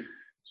lernen,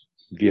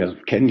 wir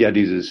kennen ja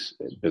dieses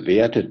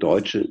bewährte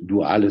deutsche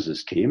duale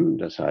System,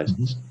 das heißt,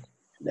 sie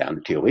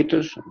lernen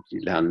theoretisch und sie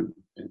lernen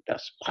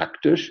das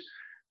praktisch,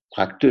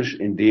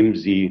 indem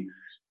sie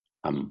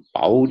am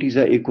Bau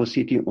dieser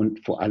Ecocity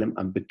und vor allem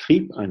am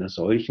Betrieb einer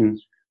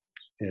solchen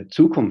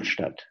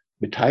Zukunftsstadt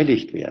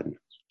beteiligt werden.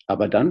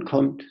 Aber dann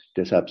kommt,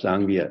 deshalb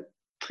sagen wir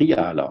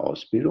triale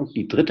Ausbildung,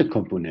 die dritte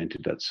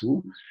Komponente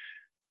dazu,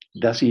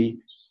 dass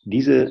sie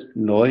diese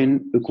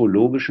neuen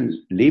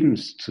ökologischen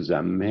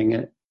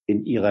Lebenszusammenhänge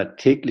in ihrer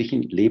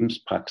täglichen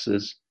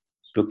Lebenspraxis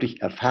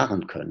wirklich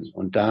erfahren können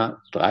und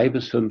da 3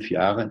 bis 5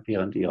 Jahre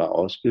während ihrer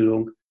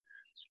Ausbildung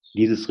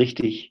dieses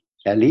richtig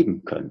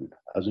erleben können.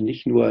 Also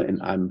nicht nur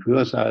in einem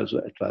Hörsaal so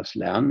etwas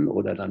lernen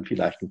oder dann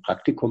vielleicht ein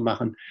Praktikum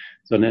machen,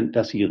 sondern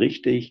dass sie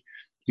richtig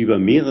über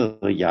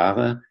mehrere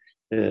Jahre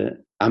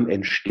am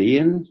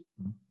Entstehen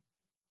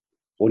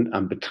und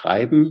am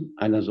Betreiben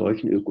einer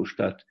solchen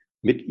Ökostadt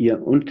mit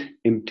ihr und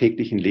im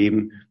täglichen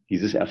Leben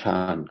dieses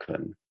erfahren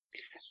können.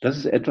 Das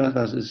ist etwas,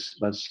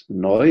 was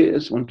neu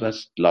ist und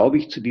was, glaube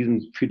ich,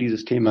 für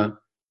dieses Thema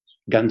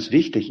ganz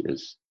wichtig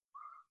ist.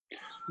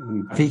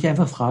 Darf ich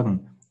einfach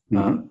fragen,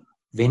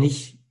 wenn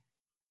ich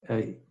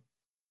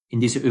in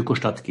diese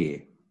Ökostadt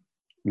gehe,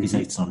 die es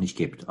jetzt noch nicht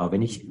gibt, aber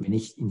wenn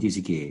ich in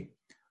diese gehe,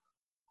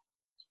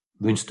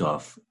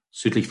 Wünsdorf,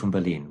 südlich von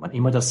Berlin, wann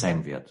immer das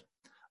sein wird,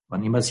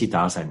 wann immer sie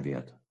da sein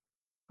wird,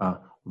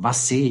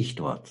 was sehe ich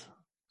dort?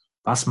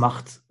 Was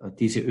macht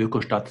diese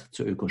Ökostadt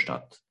zur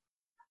Ökostadt?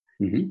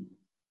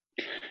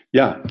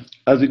 Ja,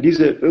 also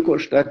diese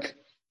Ökostadt,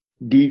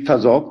 die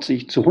versorgt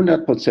sich zu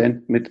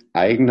 100% mit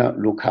eigener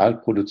lokal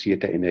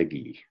produzierter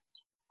Energie.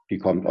 Die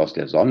kommt aus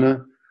der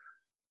Sonne,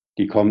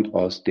 die kommt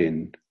aus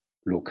den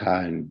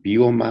lokalen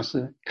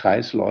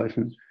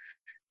Biomasse-Kreisläufen,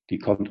 die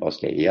kommt aus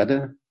der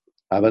Erde,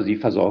 aber sie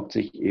versorgt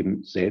sich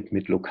eben selbst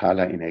mit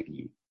lokaler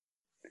Energie.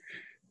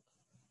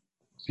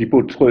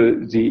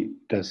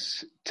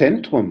 Das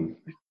Zentrum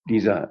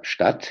dieser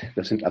Stadt,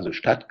 das sind also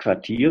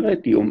Stadtquartiere,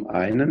 die um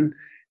einen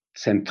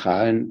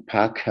zentralen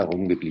Park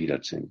herum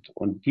gegliedert sind.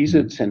 Und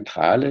diese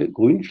zentrale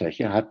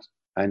Grünfläche hat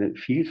eine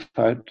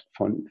Vielfalt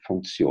von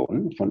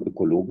Funktionen, von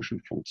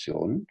ökologischen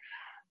Funktionen.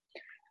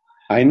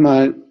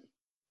 Einmal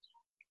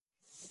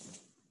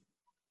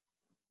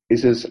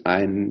ist es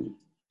ein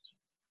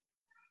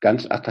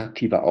ganz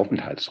attraktiver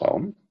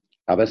Aufenthaltsraum,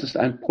 aber es ist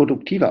ein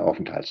produktiver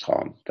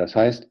Aufenthaltsraum. Das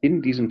heißt,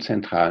 in diesem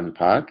zentralen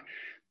Park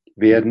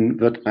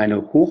wird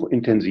eine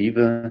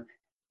hochintensive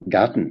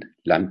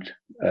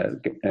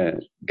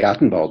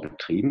Gartenbau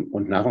betrieben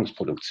und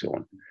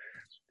Nahrungsproduktion.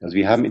 Also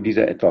wir haben in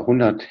dieser etwa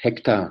 100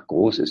 Hektar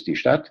groß ist die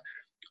Stadt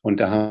und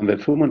da haben wir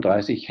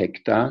 35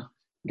 Hektar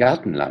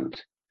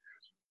Gartenland.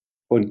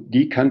 Und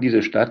die kann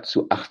diese Stadt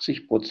zu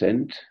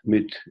 80%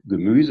 mit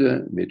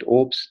Gemüse, mit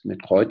Obst,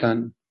 mit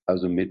Kräutern,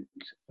 also mit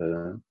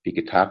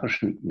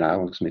vegetarischen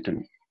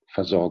Nahrungsmitteln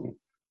versorgen.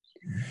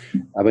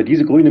 Aber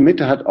diese grüne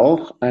Mitte hat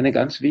auch eine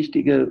ganz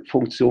wichtige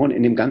Funktion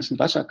in dem ganzen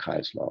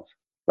Wasserkreislauf,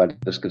 weil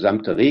das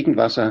gesamte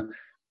Regenwasser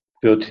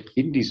wird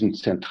in diesem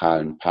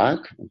zentralen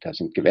Park, und da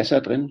sind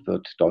Gewässer drin,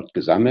 wird dort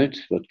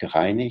gesammelt, wird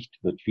gereinigt,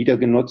 wird wieder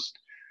genutzt.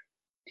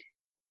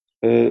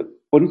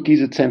 Und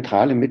diese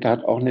zentrale Mitte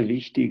hat auch eine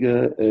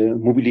wichtige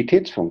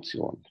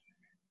Mobilitätsfunktion,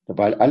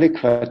 weil alle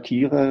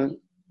Quartiere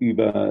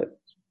über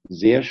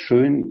sehr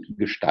schön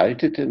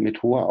gestaltete,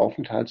 mit hoher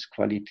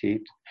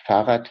Aufenthaltsqualität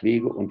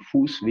Fahrradwege und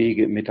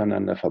Fußwege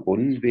miteinander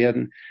verbunden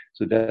werden,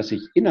 sodass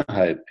ich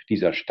innerhalb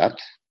dieser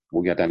Stadt,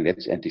 wo ja dann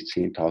letztendlich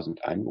 10.000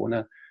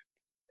 Einwohner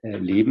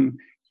leben,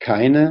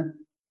 keine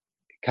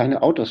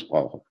Autos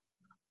brauche.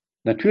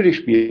 Natürlich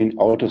spielen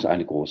Autos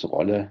eine große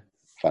Rolle,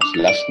 was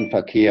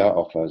Lastenverkehr,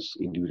 auch was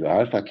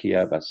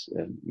Individualverkehr, was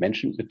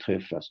Menschen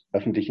betrifft, was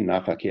öffentlichen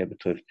Nahverkehr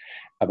betrifft.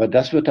 Aber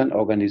das wird dann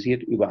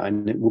organisiert über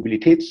eine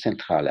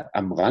Mobilitätszentrale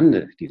am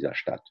Rande dieser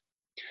Stadt,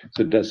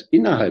 sodass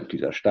innerhalb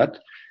dieser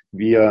Stadt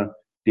wir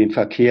den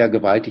Verkehr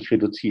gewaltig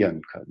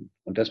reduzieren können.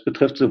 Und das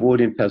betrifft sowohl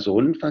den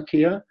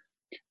Personenverkehr,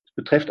 es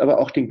betrifft aber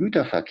auch den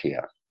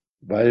Güterverkehr,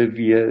 weil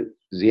wir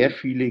sehr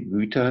viele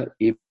Güter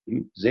eben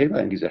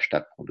selber in dieser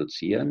Stadt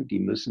produzieren. Die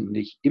müssen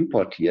nicht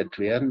importiert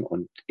werden.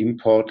 Und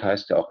Import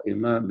heißt ja auch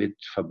immer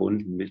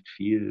verbunden mit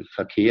viel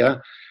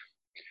Verkehr.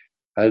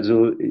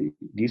 Also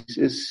dies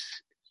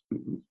ist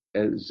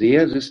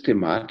sehr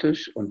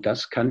systematisch und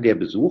das kann der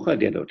Besucher,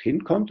 der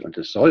dorthin kommt, und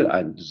es soll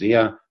ein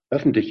sehr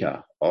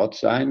öffentlicher Ort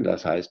sein.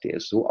 Das heißt, der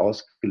ist so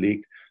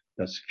ausgelegt,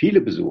 dass viele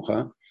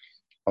Besucher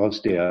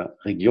aus der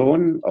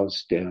Region,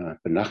 aus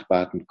der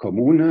benachbarten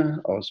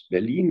Kommune, aus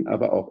Berlin,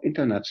 aber auch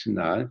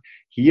international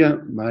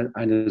hier mal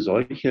eine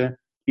solche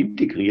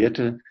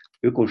integrierte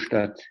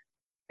Ökostadt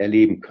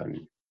erleben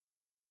können.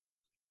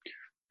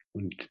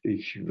 Und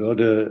ich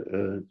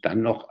würde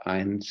dann noch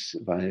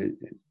eins, weil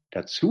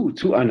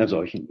zu einer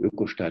solchen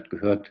Ökostadt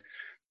gehört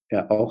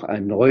ja auch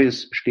ein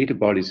neues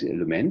städtebauliches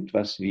Element,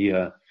 was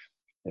wir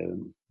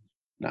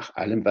nach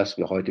allem, was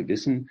wir heute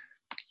wissen,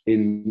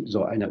 in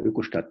so einer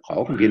Ökostadt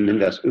brauchen. Wir nennen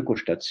das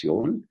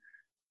Ökostation,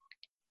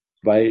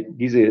 weil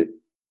diese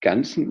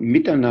ganzen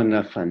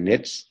miteinander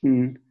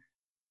vernetzten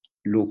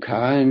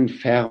lokalen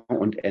Ver-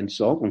 und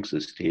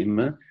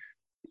Entsorgungssysteme,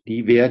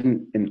 die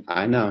werden in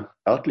einer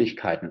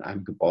Örtlichkeit, in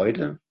einem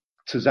Gebäude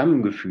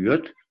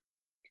zusammengeführt.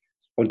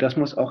 Und das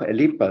muss auch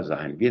erlebbar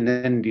sein. Wir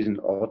nennen diesen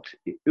Ort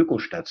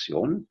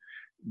Ökostation,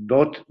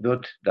 dort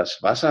wird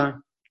das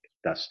Wasser,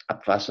 das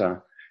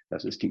Abwasser,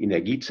 das ist die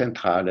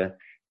Energiezentrale,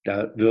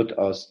 da wird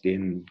aus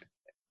dem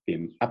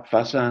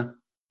Abwasser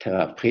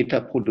Terrapreta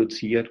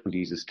produziert und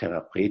dieses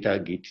Terrapreta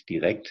geht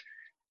direkt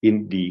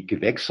in die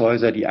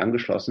Gewächshäuser, die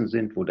angeschlossen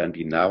sind, wo dann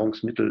die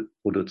Nahrungsmittel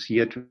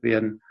produziert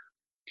werden.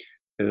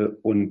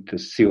 Und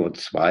das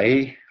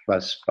CO2,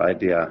 was bei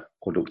der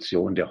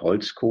Produktion der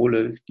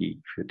Holzkohle,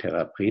 die für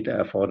Terrapreta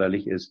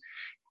erforderlich ist,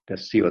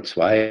 das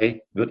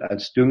CO2 wird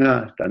als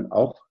Dünger dann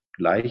auch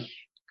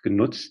gleich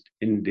genutzt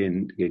in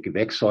den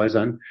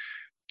Gewächshäusern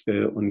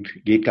und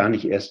geht gar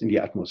nicht erst in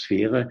die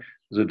Atmosphäre,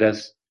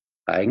 sodass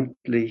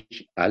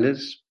eigentlich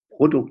alles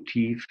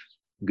produktiv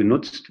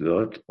genutzt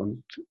wird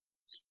und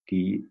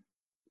die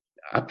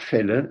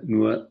Abfälle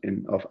nur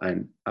auf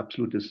ein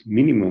absolutes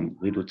Minimum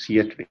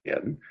reduziert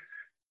werden.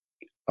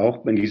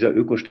 Auch in dieser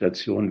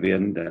Ökostation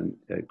werden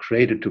dann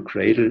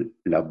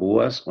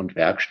Cradle-to-Cradle-Labors und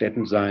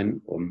Werkstätten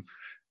sein, um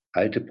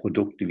alte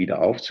Produkte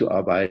wieder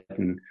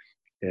aufzuarbeiten,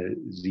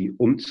 sie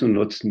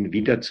umzunutzen,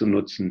 wieder zu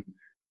nutzen.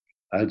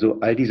 Also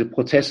all diese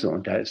Prozesse.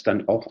 Und da ist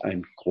dann auch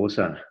ein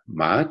großer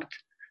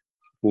Markt,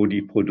 wo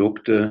die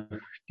Produkte,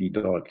 die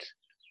dort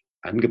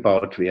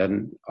angebaut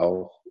werden,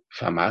 auch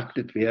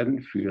vermarktet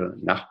werden für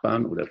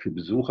Nachbarn oder für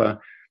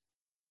Besucher.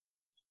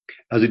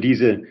 Also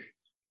diese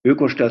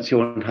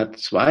Ökostation hat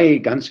zwei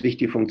ganz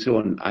wichtige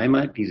Funktionen.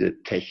 Einmal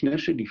diese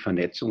technische, die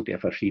Vernetzung der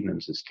verschiedenen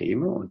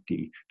Systeme und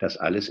das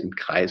alles in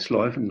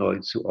Kreisläufen neu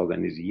zu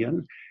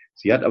organisieren.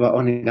 Sie hat aber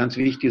auch eine ganz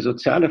wichtige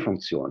soziale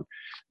Funktion,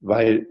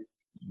 weil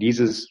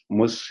dieses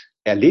muss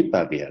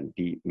erlebbar werden.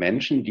 Die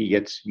Menschen, die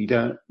jetzt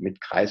wieder mit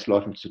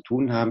Kreisläufen zu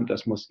tun haben,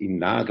 das muss ihnen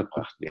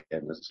nahegebracht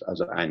werden. Das ist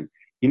also ein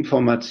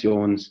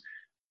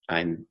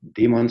ein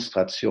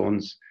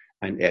Demonstrations-,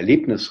 ein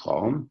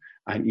Erlebnisraum,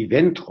 ein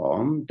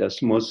Eventraum.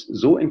 Das muss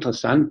so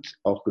interessant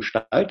auch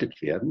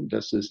gestaltet werden.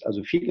 Das ist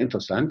also viel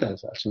interessanter,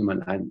 als wenn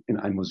man in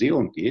ein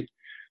Museum geht,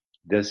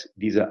 dass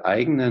diese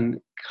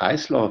eigenen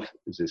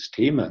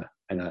Kreislaufsysteme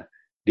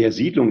der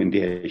Siedlung, in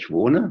der ich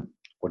wohne,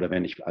 oder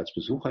wenn ich als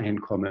Besucher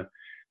hinkomme,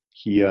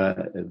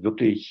 hier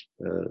wirklich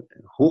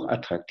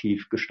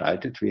hochattraktiv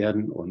gestaltet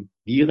werden und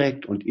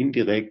direkt und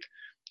indirekt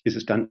ist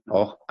es dann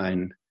auch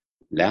ein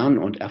Lern-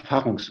 und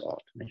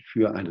Erfahrungsort, nicht,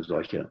 für eine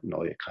solche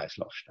neue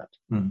Kreislaufstadt.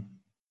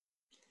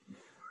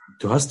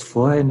 Du hast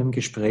vorher in dem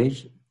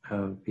Gespräch,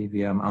 wie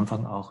wir am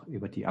Anfang auch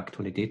über die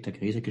Aktualität der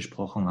Krise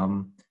gesprochen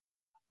haben,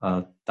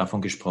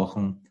 davon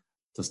gesprochen,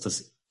 dass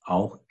das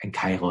auch ein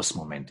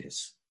Kairos-Moment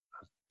ist,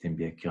 den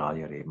wir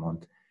gerade erleben.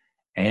 Und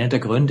einer der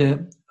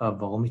Gründe,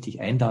 warum ich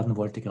dich einladen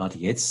wollte, gerade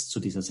jetzt zu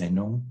dieser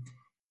Sendung,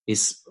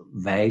 ist,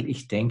 weil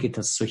ich denke,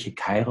 dass solche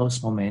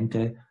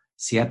Kairos-Momente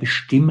sehr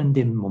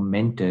bestimmende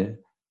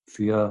Momente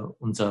für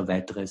unser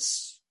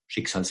weiteres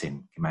Schicksal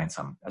sind,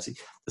 gemeinsam. Also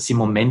das sind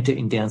Momente,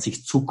 in denen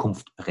sich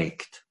Zukunft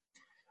prägt.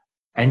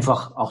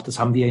 Einfach, auch das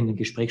haben wir in dem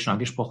Gespräch schon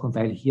angesprochen,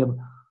 weil hier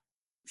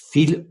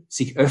viel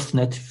sich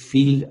öffnet,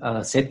 viel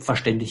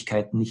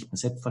Selbstverständlichkeiten nicht mehr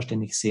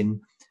selbstverständlich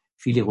sind,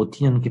 viele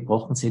Routinen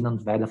gebrochen sind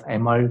und weil auf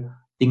einmal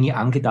Dinge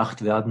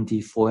angedacht werden,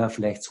 die vorher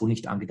vielleicht so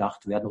nicht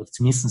angedacht werden oder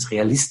zumindest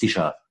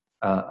realistischer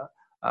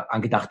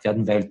angedacht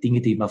werden, weil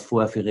Dinge, die man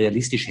vorher für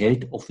realistisch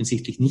hält,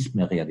 offensichtlich nicht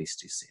mehr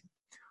realistisch sind.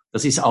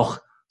 Das ist auch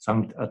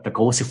der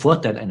große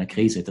Vorteil einer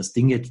Krise, dass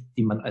Dinge,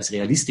 die man als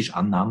realistisch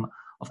annahm,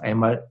 auf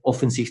einmal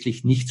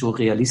offensichtlich nicht so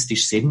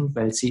realistisch sind,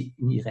 weil sie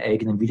in ihre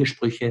eigenen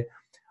Widersprüche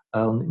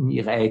und in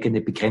ihre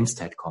eigene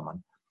Begrenztheit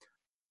kommen.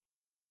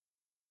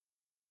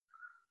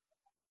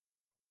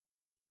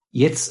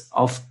 Jetzt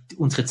auf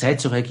unsere Zeit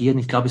zu reagieren,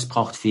 ich glaube, es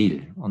braucht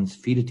viel und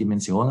viele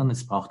Dimensionen.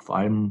 Es braucht vor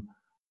allem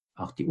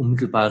auch die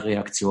unmittelbare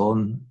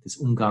Reaktion des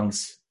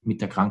Umgangs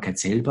mit der Krankheit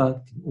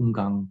selber, den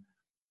Umgang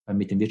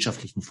mit den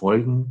wirtschaftlichen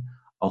Folgen.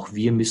 Auch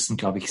wir müssen,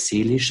 glaube ich,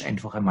 seelisch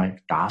einfach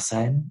einmal da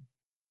sein,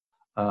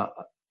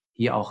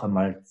 hier auch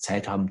einmal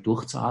Zeit haben,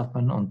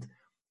 durchzuatmen. Und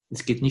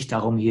es geht nicht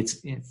darum,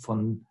 jetzt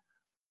von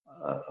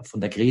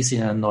der Krise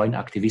in einen neuen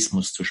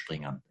Aktivismus zu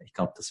springen. Ich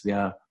glaube, das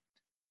wäre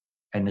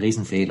ein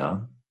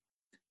Riesenfehler.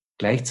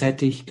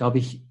 Gleichzeitig, glaube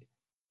ich,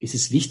 ist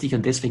es wichtig,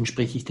 und deswegen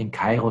spreche ich den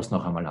Kairos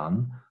noch einmal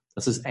an,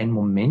 dass es ein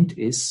Moment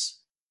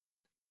ist,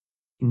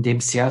 in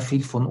dem sehr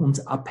viel von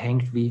uns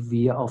abhängt, wie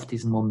wir auf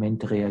diesen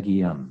Moment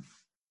reagieren.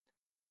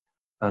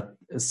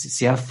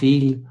 Sehr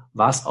viel,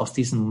 was aus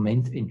diesem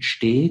Moment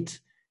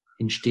entsteht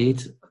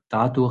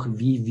dadurch,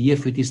 wie wir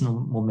für diesen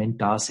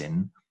Moment da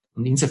sind.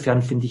 Und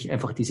insofern finde ich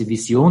einfach diese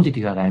Vision, die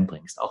du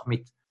hereinbringst, auch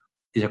mit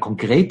dieser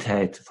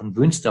Konkretheit von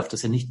Wünsdorf,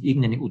 dass er nicht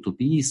irgendeine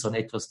Utopie ist,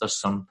 sondern etwas, das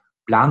so ein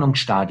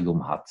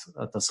Planungsstadium hat,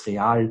 das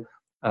real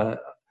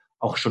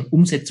auch schon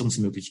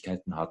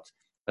Umsetzungsmöglichkeiten hat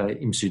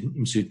im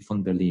Süden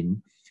von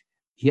Berlin.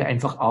 Hier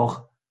einfach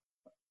auch,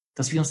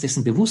 dass wir uns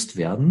dessen bewusst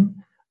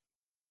werden.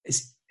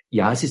 Es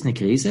ist eine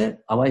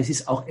Krise, aber es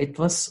ist auch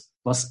etwas,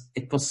 was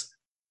etwas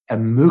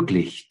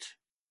ermöglicht.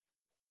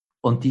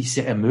 Und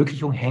diese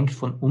Ermöglichung hängt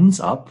von uns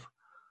ab,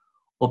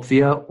 ob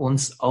wir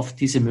uns auf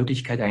diese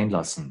Möglichkeit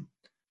einlassen.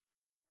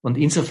 Und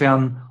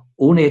insofern,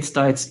 ohne jetzt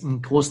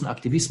in großen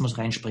Aktivismus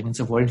reinspringen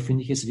zu wollen,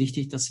 finde ich es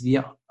wichtig, dass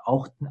wir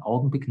auch den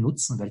Augenblick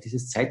nutzen, weil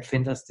dieses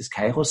Zeitfenster des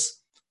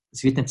Kairos,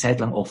 es wird eine Zeit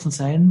lang offen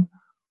sein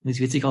und es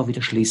wird sich auch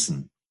wieder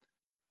schließen.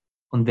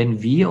 Und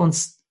wenn wir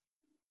uns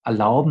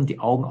erlauben, die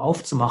Augen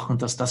aufzumachen,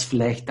 dass das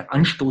vielleicht der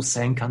Anstoß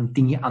sein kann,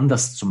 Dinge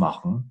anders zu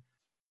machen,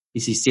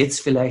 ist es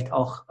jetzt vielleicht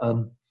auch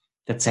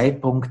der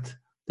Zeitpunkt,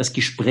 das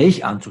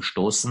Gespräch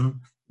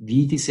anzustoßen,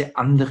 wie diese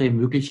andere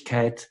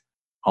Möglichkeit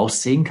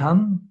aussehen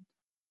kann,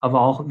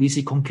 aber auch wie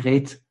sie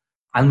konkret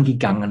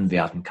angegangen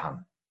werden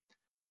kann.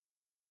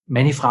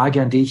 Meine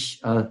Frage an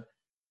dich,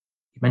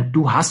 ich meine,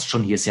 du hast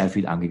schon hier sehr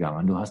viel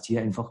angegangen. Du hast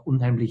hier einfach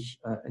unheimlich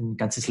ein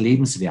ganzes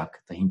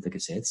Lebenswerk dahinter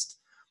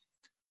gesetzt.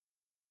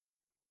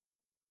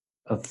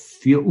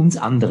 Für uns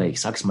andere,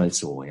 ich sag's mal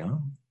so,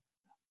 ja.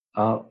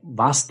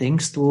 Was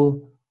denkst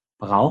du,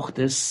 braucht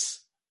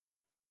es,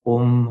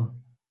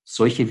 um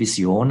solche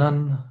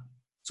Visionen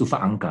zu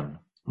verankern,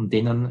 um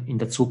denen in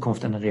der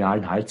Zukunft einen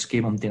realen Halt zu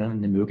geben, um denen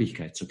eine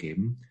Möglichkeit zu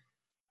geben?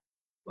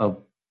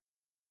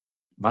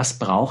 Was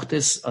braucht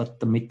es,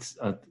 damit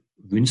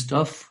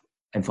Wünsdorf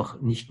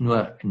einfach nicht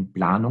nur ein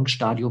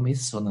Planungsstadium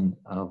ist, sondern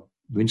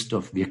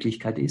Wünsdorf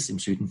Wirklichkeit ist im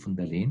Süden von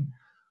Berlin?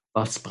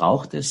 Was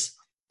braucht es,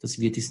 dass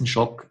wir diesen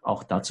Schock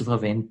auch dazu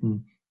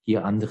verwenden,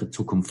 hier andere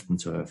Zukunften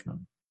zu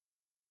eröffnen?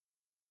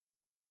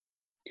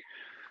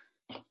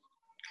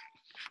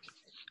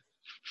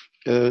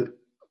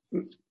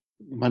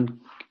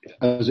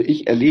 Also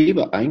ich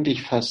erlebe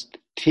eigentlich fast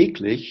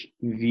täglich,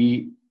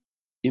 wie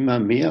immer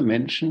mehr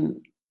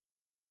Menschen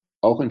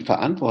auch in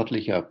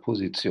verantwortlicher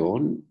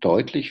Position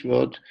deutlich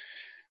wird,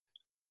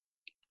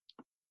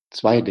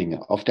 zwei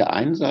Dinge. Auf der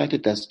einen Seite,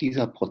 dass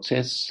dieser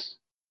Prozess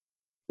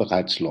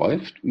bereits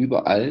läuft,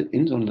 überall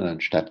in so einen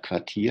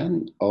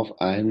Stadtquartieren auf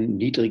einem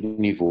niedrigen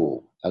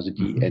Niveau. Also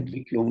die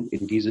Entwicklung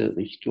in diese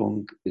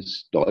Richtung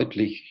ist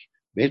deutlich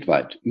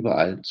weltweit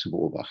überall zu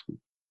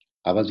beobachten.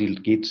 Aber sie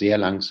geht sehr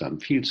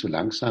langsam, viel zu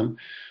langsam,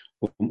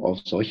 um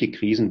auf solche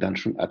Krisen dann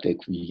schon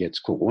wie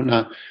jetzt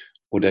Corona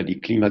oder die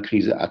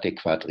Klimakrise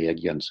adäquat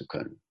reagieren zu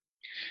können.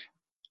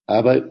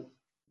 Aber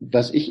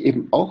was ich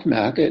eben auch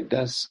merke,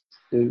 dass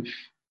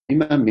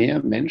immer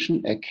mehr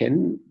Menschen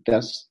erkennen,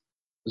 dass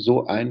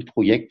so ein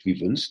Projekt wie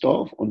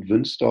Wünsdorf und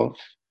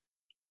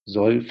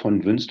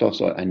von Wünsdorf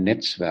soll ein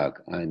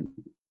Netzwerk, ein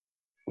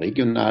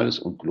regionales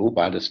und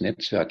globales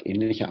Netzwerk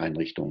ähnlicher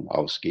Einrichtungen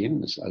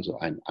ausgehen. Das ist also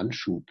ein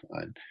Anschub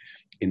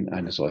in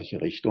eine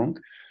solche Richtung,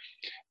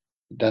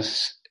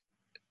 dass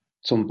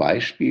zum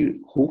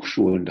Beispiel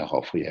Hochschulen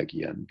darauf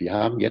reagieren. Wir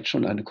haben jetzt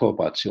schon eine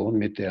Kooperation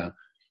mit der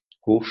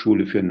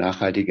Hochschule für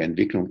nachhaltige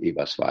Entwicklung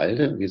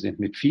Eberswalde. Wir sind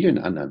mit vielen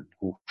anderen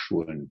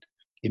Hochschulen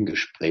im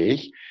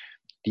Gespräch,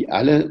 die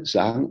alle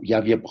sagen,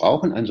 ja, wir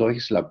brauchen ein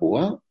solches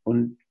Labor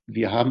und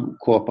wir haben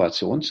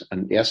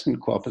einen ersten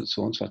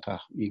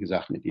Kooperationsvertrag, wie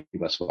gesagt, mit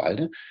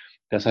Eberswalde.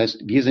 Das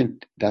heißt, wir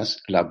sind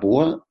das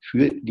Labor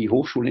für die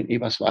Hochschule in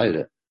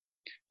Eberswalde.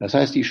 Das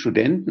heißt, die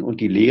Studenten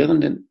und die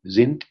Lehrenden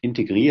sind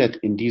integriert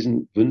in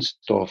diesen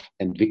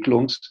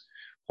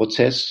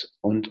Wünsdorf-Entwicklungsprozess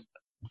und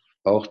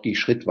auch die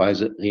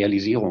schrittweise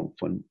Realisierung,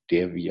 von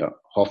der wir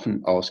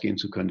hoffen, ausgehen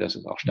zu können, dass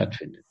es auch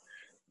stattfindet.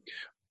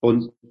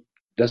 Und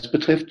das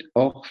betrifft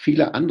auch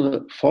viele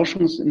andere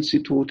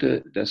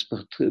Forschungsinstitute, das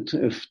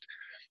betrifft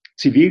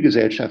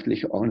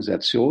zivilgesellschaftliche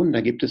Organisationen.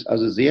 Da gibt es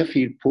also sehr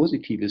viel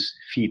positives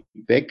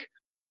Feedback,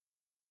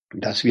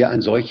 dass wir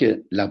eine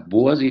solche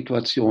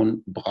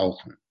Laborsituation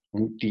brauchen.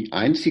 Und die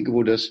einzige,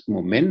 wo das im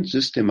Moment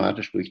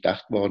systematisch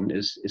durchdacht worden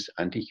ist, ist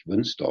eigentlich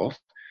Wünsdorf.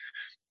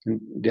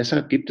 Und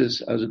deshalb gibt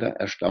es also da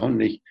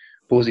erstaunlich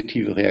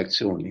positive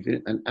Reaktionen. Ich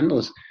will ein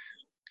anderes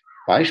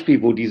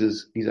Beispiel, wo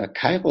dieser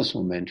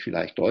Kairos-Moment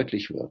vielleicht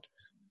deutlich wird.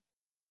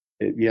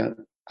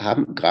 Wir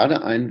haben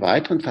gerade einen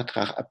weiteren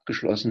Vertrag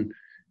abgeschlossen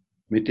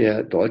mit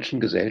der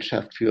Deutschen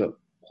Gesellschaft für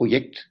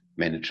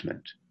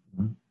Projektmanagement.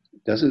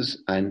 Das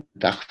ist ein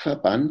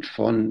Dachverband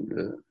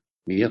von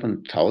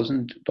mehreren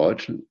tausend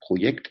deutschen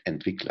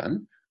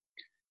Projektentwicklern,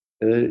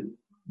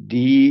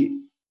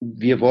 die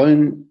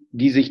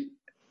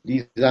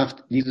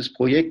sagt, dieses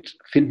Projekt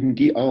halten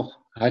die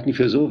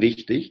für so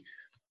wichtig,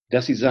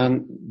 dass sie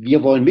sagen,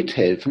 wir wollen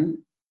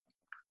mithelfen,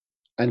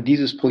 an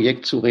dieses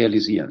Projekt zu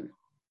realisieren.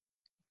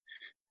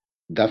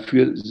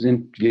 Dazu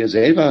sind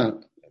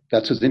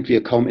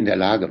wir kaum in der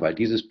Lage, weil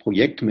dieses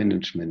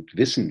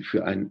Projektmanagement-Wissen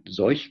für ein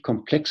solch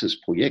komplexes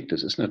Projekt,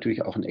 das ist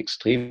natürlich auch ein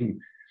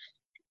extrem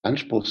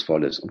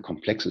anspruchsvolles und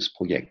komplexes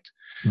Projekt.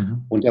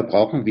 Mhm. Und da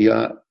brauchen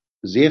wir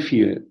sehr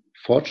viel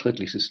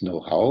fortschrittliches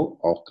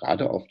Know-how, auch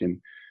gerade auf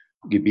dem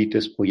Gebiet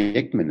des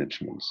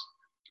Projektmanagements.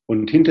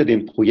 Und hinter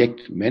den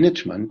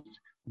Projektmanagern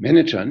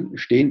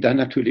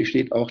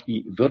steht auch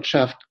die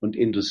Wirtschaft und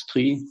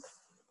Industrie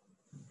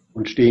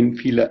und stehen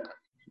viele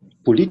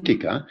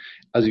Politiker.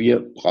 Also wir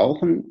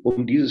brauchen,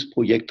 um dieses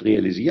Projekt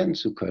realisieren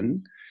zu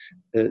können,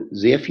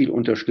 sehr viel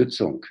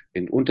Unterstützung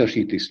in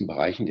unterschiedlichsten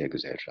Bereichen der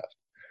Gesellschaft.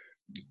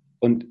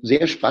 Und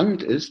sehr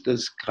spannend ist,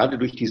 dass gerade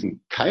durch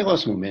diesen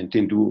Kairos-Moment,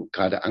 den du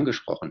gerade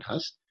angesprochen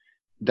hast,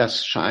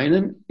 das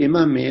scheinen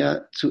immer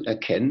mehr zu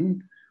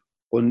erkennen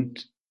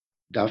und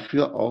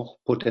dafür auch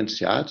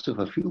Potenzial zur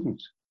Verfügung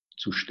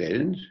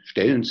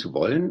stellen zu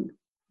wollen,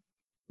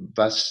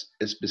 was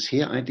es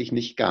bisher eigentlich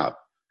nicht gab.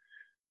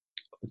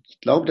 Ich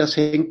glaube, das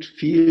hängt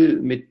viel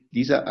mit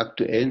dieser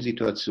aktuellen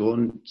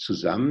Situation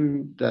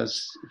zusammen,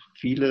 dass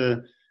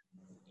viele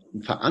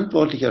an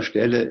verantwortlicher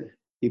Stelle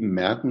eben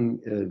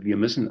merken, wir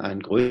müssen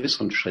einen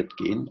größeren Schritt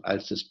gehen,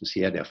 als das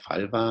bisher der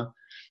Fall war.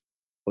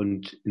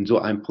 Und in so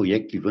einem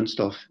Projekt wie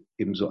Wunstorf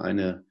eben so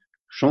eine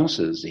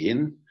Chance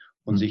sehen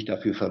und sich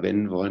dafür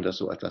verwenden wollen, dass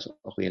so etwas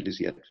auch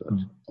realisiert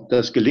wird. Ob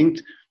das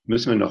gelingt,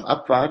 müssen wir noch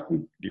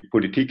abwarten. Die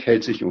Politik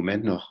hält sich im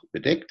Moment noch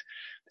bedeckt.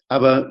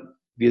 Aber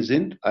wir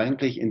sind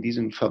eigentlich in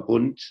diesem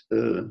Verbund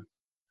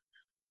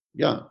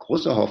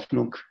großer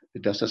Hoffnung,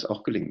 dass das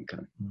auch gelingen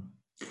kann.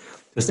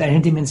 Du hast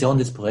eine Dimension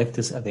des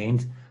Projektes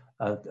erwähnt,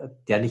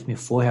 der ich mir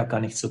vorher gar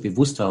nicht so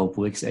bewusst war,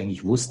 obwohl ich es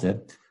eigentlich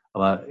wusste.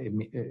 Aber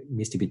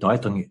mir ist die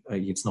Bedeutung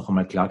jetzt noch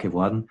einmal klar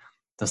geworden,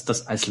 dass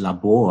das als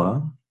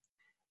Labor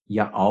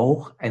ja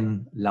auch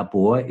ein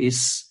Labor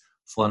ist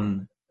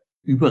von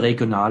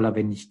überregionaler,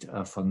 wenn nicht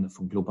von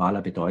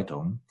globaler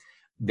Bedeutung.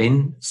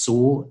 Wenn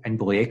so ein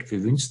Projekt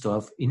wie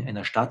Wunstorf in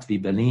einer Stadt wie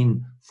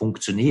Berlin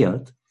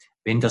funktioniert,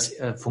 wenn das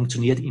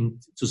funktioniert in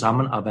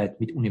Zusammenarbeit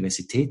mit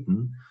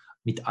Universitäten,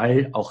 mit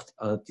all auch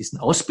diesen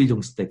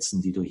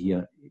Ausbildungsplätzen, die du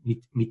hier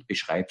mit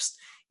beschreibst,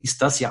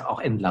 ist das ja auch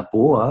ein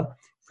Labor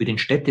für den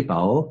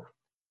Städtebau,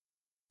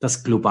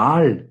 das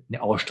global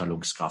eine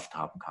Ausstrahlungskraft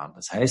haben kann.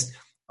 Das heißt,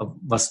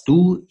 was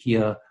du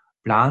hier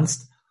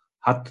planst,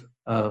 hat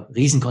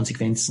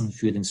Riesenkonsequenzen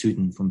für den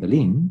Süden von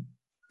Berlin,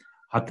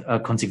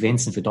 hat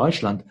Konsequenzen für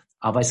Deutschland,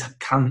 aber es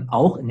kann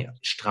auch eine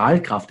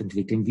Strahlkraft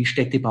entwickeln, wie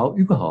Städtebau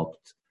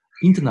überhaupt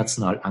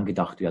international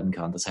angedacht werden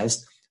kann. Das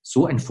heißt,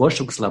 so ein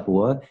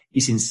Forschungslabor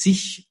ist in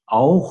sich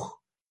auch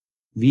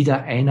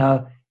wieder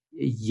einer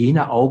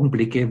jener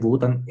Augenblicke, wo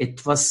dann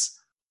etwas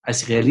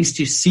als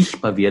realistisch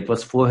sichtbar wird,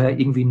 was vorher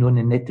irgendwie nur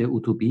eine nette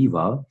Utopie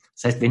war.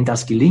 Das heißt, wenn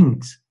das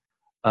gelingt,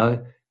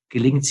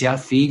 gelingt sehr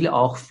viel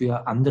auch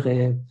für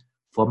andere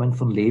Formen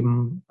von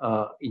Leben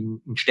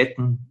in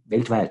Städten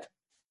weltweit.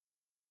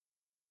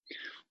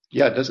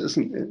 Ja, das ist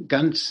ein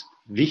ganz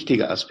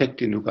wichtiger Aspekt,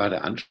 den du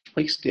gerade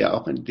ansprichst, der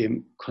auch in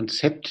dem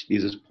Konzept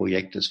dieses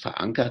Projektes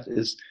verankert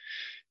ist,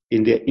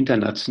 in der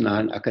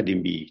Internationalen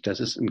Akademie. Das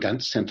ist ein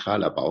ganz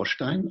zentraler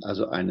Baustein,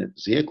 also eine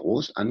sehr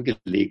groß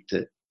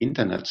angelegte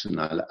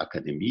internationale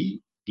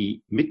Akademie,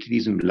 die mit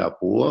diesem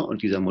Labor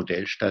und dieser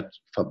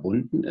Modellstadt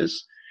verbunden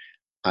ist.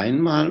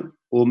 Einmal,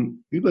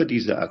 um über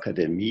diese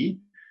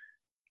Akademie,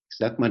 ich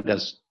sag mal,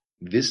 das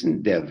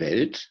Wissen der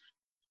Welt,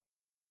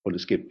 und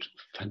es gibt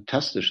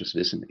fantastisches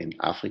Wissen in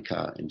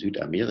Afrika, in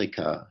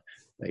Südamerika,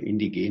 bei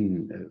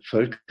indigenen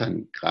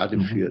Völkern, gerade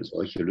für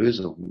solche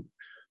Lösungen,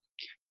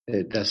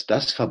 dass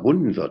das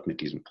verbunden wird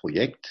mit diesem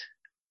Projekt.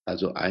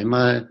 Also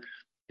einmal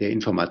der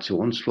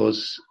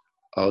Informationsfluss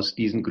aus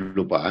diesen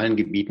globalen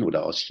Gebieten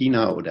oder aus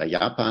China oder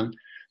Japan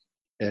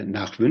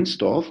nach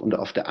Wunstorf und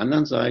auf der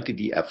anderen Seite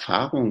die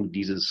Erfahrung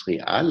dieses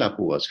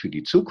Reallabors für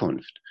die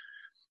Zukunft,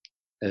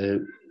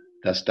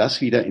 dass das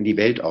wieder in die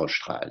Welt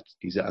ausstrahlt.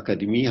 Diese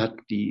Akademie hat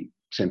die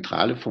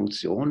zentrale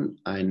Funktion,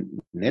 ein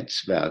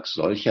Netzwerk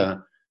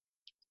solcher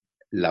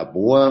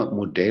Labor-,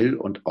 Modell-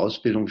 und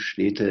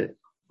Ausbildungsstädte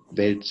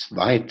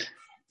weltweit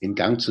in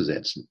Gang zu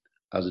setzen.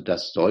 Also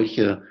dass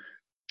solche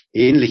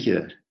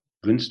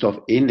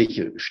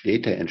Wunstorf-ähnliche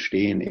Städte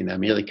entstehen in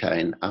Amerika,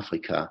 in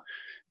Afrika,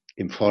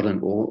 im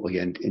Vorderen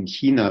Orient, in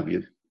China.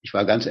 Ich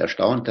war ganz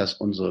erstaunt, dass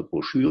unsere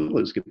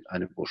Broschüre, es gibt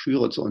eine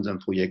Broschüre zu unserem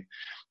Projekt,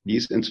 die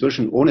ist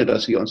inzwischen, ohne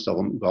dass wir uns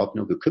darum überhaupt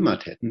nur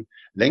gekümmert hätten,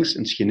 längst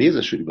ins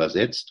Chinesische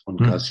übersetzt und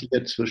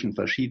grassiert zwischen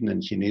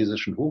verschiedenen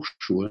chinesischen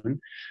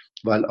Hochschulen,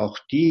 weil auch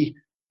die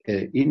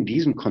in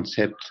diesem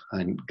Konzept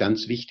einen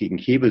ganz wichtigen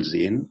Hebel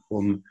sehen,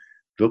 um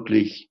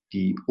wirklich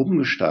die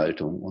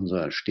Umgestaltung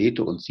unserer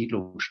Städte und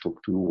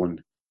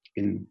Siedlungsstrukturen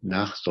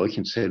nach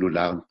solchen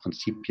zellularen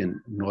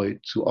Prinzipien neu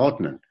zu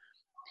ordnen.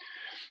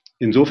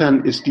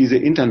 Insofern ist diese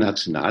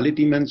internationale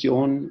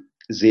Dimension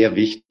sehr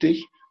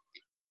wichtig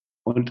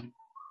und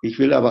ich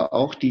will aber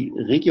auch die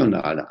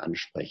regionale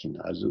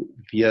ansprechen. Also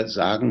wir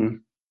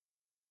sagen,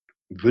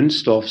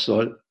 Wunstorf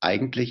soll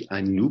eigentlich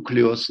ein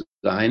Nukleus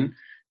sein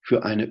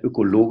für eine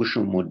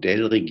ökologische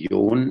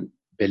Modellregion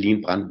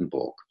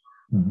Berlin-Brandenburg.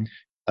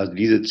 Also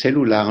diese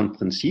zellularen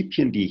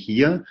Prinzipien, die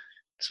hier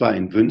zwar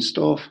in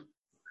Wunstorf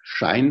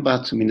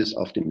scheinbar zumindest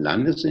auf dem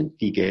Lande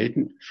sind, die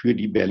gelten für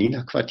die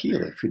Berliner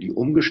Quartiere, für die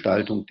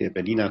Umgestaltung der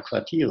Berliner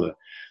Quartiere,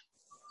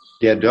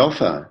 der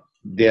Dörfer,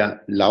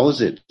 der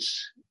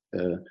Lausitz,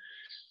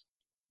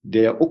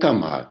 der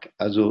Uckermark,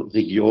 also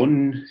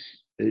Regionen,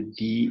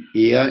 die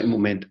eher im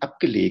Moment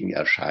abgelegen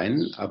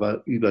erscheinen,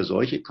 aber über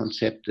solche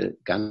Konzepte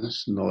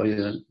ganz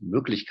neue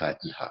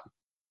Möglichkeiten haben.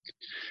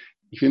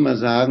 Ich will mal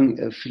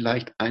sagen,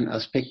 vielleicht ein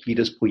Aspekt, wie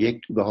das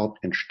Projekt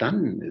überhaupt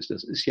entstanden ist.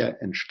 Das ist ja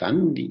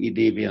entstanden, die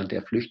Idee während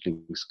der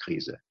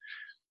Flüchtlingskrise,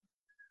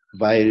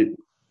 weil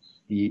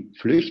die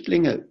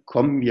Flüchtlinge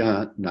kommen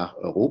ja nach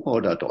Europa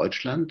oder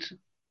Deutschland,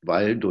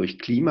 weil durch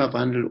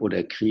Klimawandel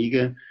oder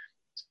Kriege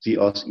sie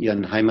aus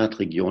ihren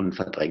Heimatregionen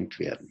verdrängt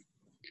werden.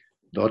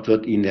 Dort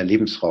wird ihnen der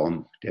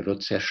Lebensraum, der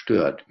wird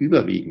zerstört.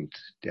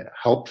 Überwiegend, der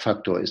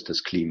Hauptfaktor ist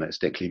das Klima,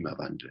 ist der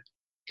Klimawandel.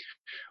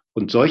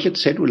 Und solche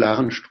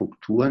zellularen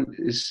Strukturen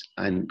ist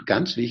ein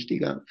ganz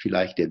wichtiger,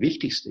 vielleicht der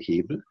wichtigste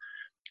Hebel,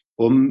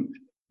 um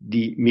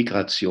die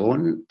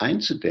Migration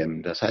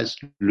einzudämmen. Das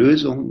heißt,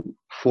 Lösungen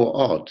vor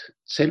Ort,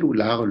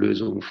 zellulare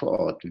Lösungen vor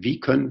Ort. Wie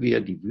können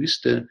wir die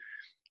Wüste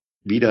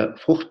wieder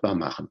fruchtbar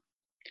machen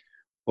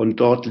und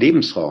dort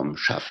Lebensraum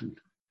schaffen?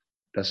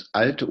 Das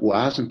alte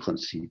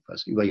Oasenprinzip,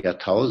 was über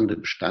Jahrtausende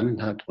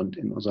bestanden hat und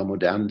in unserer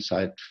modernen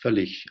Zeit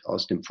völlig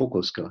aus dem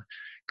Fokus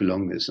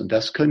gelungen ist. Und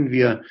das können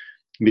wir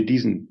mit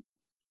diesen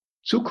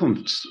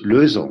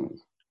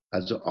Zukunftslösungen,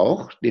 also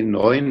auch den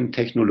neuen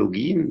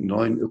Technologien,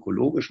 neuen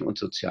ökologischen und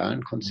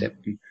sozialen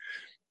Konzepten,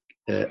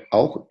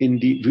 auch in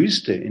die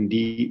Wüste, in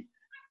die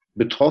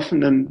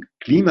betroffenen,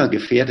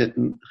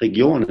 klimagefährdeten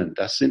Regionen.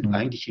 Das sind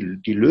eigentlich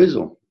die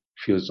Lösungen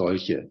für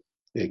solche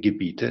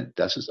Gebiete.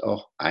 Das ist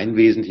auch ein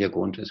wesentlicher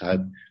Grund,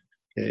 weshalb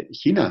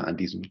China an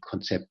diesen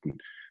Konzepten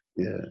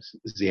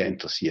sehr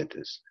interessiert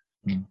ist.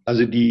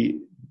 Also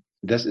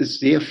das ist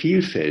sehr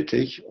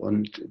vielfältig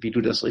und wie du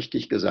das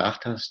richtig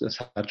gesagt hast, das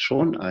hat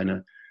schon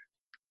eine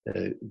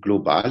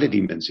globale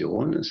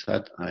Dimension, es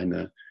hat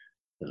eine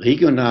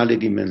regionale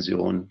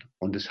Dimension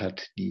und es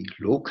hat die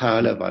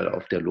lokale, weil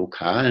auf der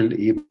lokalen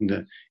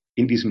Ebene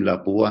in diesem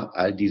Labor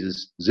all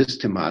dieses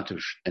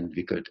systematisch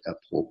entwickelt,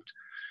 erprobt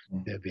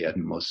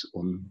werden muss,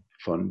 um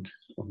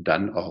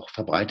dann auch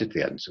verbreitet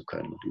werden zu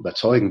können und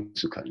überzeugen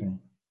zu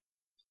können.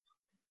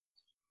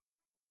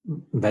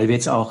 Weil wir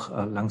jetzt auch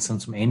langsam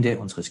zum Ende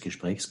unseres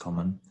Gesprächs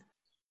kommen,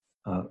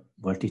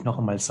 wollte ich noch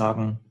einmal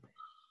sagen,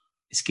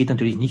 es geht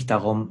natürlich nicht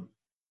darum,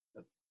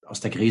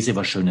 aus der Krise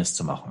was Schönes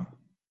zu machen.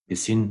 Wir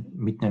sind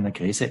mitten in einer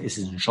Krise, es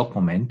ist ein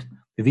Schockmoment.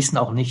 Wir wissen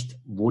auch nicht,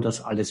 wo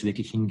das alles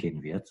wirklich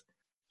hingehen wird.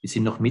 Wir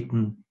sind noch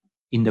mitten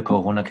in der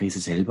Corona-Krise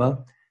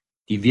selber.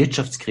 Die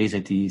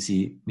Wirtschaftskrise, die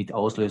sie mit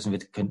auslösen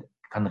wird,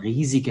 kann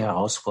riesige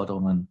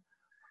Herausforderungen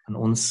an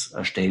uns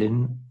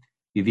stellen.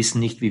 Wir wissen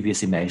nicht, wie wir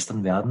sie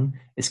meistern werden.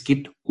 Es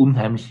gibt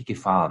unheimliche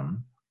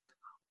Gefahren.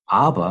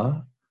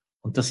 Aber,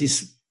 und das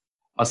ist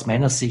aus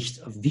meiner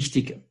Sicht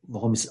wichtig,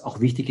 warum es auch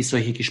wichtig ist,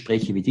 solche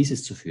Gespräche wie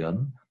dieses zu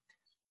führen,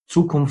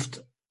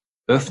 Zukunft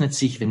öffnet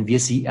sich, wenn wir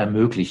sie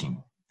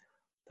ermöglichen.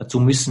 Dazu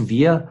müssen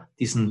wir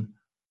diesen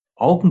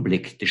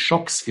Augenblick des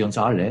Schocks für uns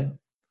alle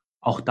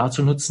auch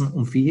dazu nutzen,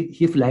 um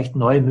hier vielleicht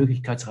neue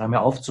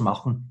Möglichkeitsräume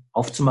aufzumachen,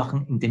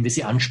 indem wir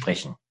sie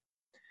ansprechen.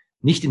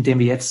 Nicht, indem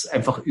wir jetzt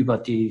einfach über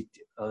die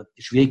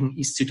schwierigen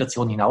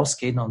Ist-Situationen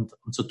hinausgehen und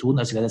so tun,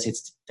 als wäre das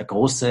jetzt der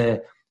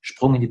große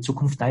Sprung in die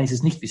Zukunft. Nein, ist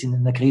es nicht. Wir sind in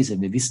einer Krise.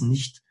 Wir wissen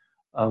nicht,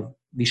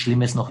 wie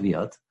schlimm es noch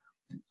wird.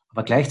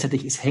 Aber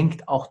gleichzeitig, es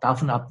hängt auch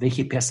davon ab,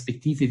 welche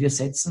Perspektive wir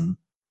setzen,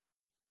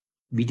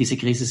 wie diese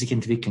Krise sich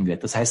entwickeln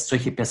wird. Das heißt,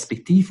 solche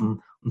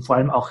Perspektiven und vor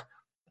allem auch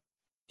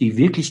die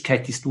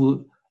Wirklichkeit, die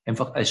du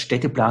einfach als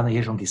Städteplaner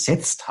hier schon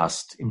gesetzt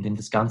hast, in dem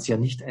das Ganze ja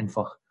nicht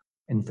einfach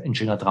ein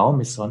schöner Traum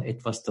ist, sondern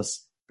etwas,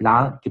 das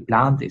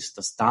geplant ist,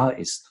 das da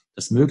ist,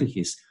 das möglich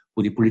ist,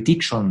 wo die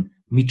Politik schon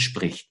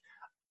mitspricht,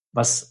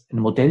 was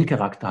einen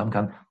Modellcharakter haben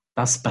kann,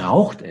 das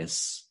braucht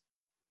es,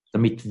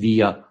 damit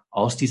wir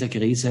aus dieser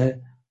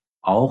Krise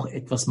auch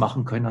etwas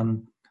machen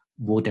können,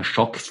 wo der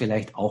Schock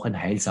vielleicht auch ein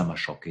heilsamer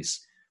Schock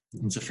ist.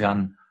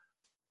 Insofern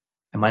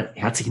einmal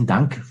herzlichen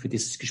Dank für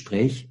dieses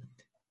Gespräch.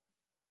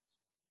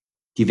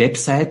 Die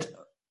Website,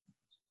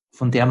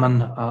 auf der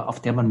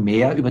man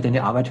mehr über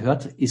deine Arbeit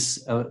hört,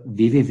 ist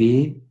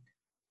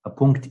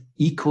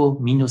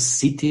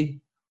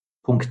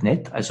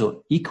www.eco-city.net,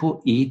 also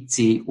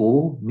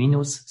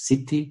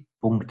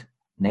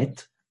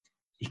eco-city.net.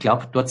 Ich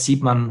glaube, dort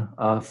sieht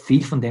man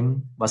viel von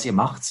dem, was ihr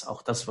macht,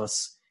 auch das,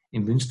 was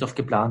in Wünsdorf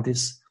geplant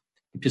ist.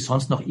 Gibt es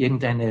sonst noch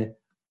irgendeine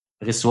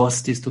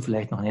Ressource, die du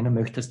vielleicht noch nennen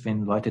möchtest,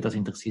 wenn Leute das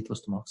interessiert,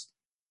 was du machst?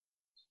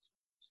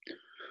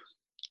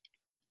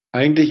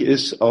 Eigentlich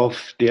ist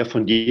auf der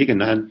von dir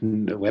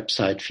genannten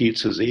Website viel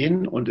zu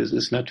sehen und es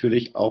ist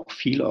natürlich auch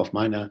viel auf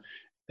meiner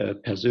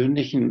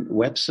persönlichen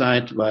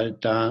Website, weil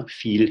da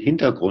viel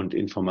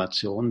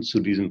Hintergrundinformationen zu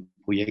diesem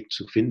Projekt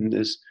zu finden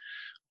ist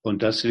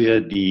und dass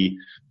wir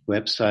die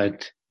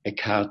Website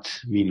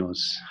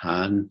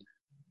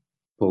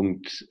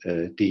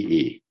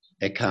eckhart-hahn.de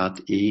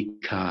Eckhart,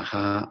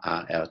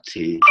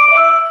 E-K-H-A-R-T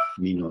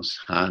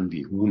Hahn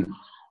wie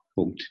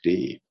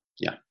Huhn.de.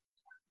 Ja.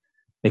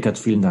 Eckhart,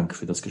 vielen Dank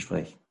für das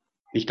Gespräch.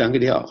 Ich danke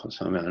dir auch.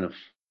 Es war mir eine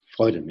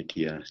Freude, mit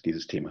dir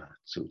dieses Thema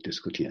zu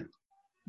diskutieren.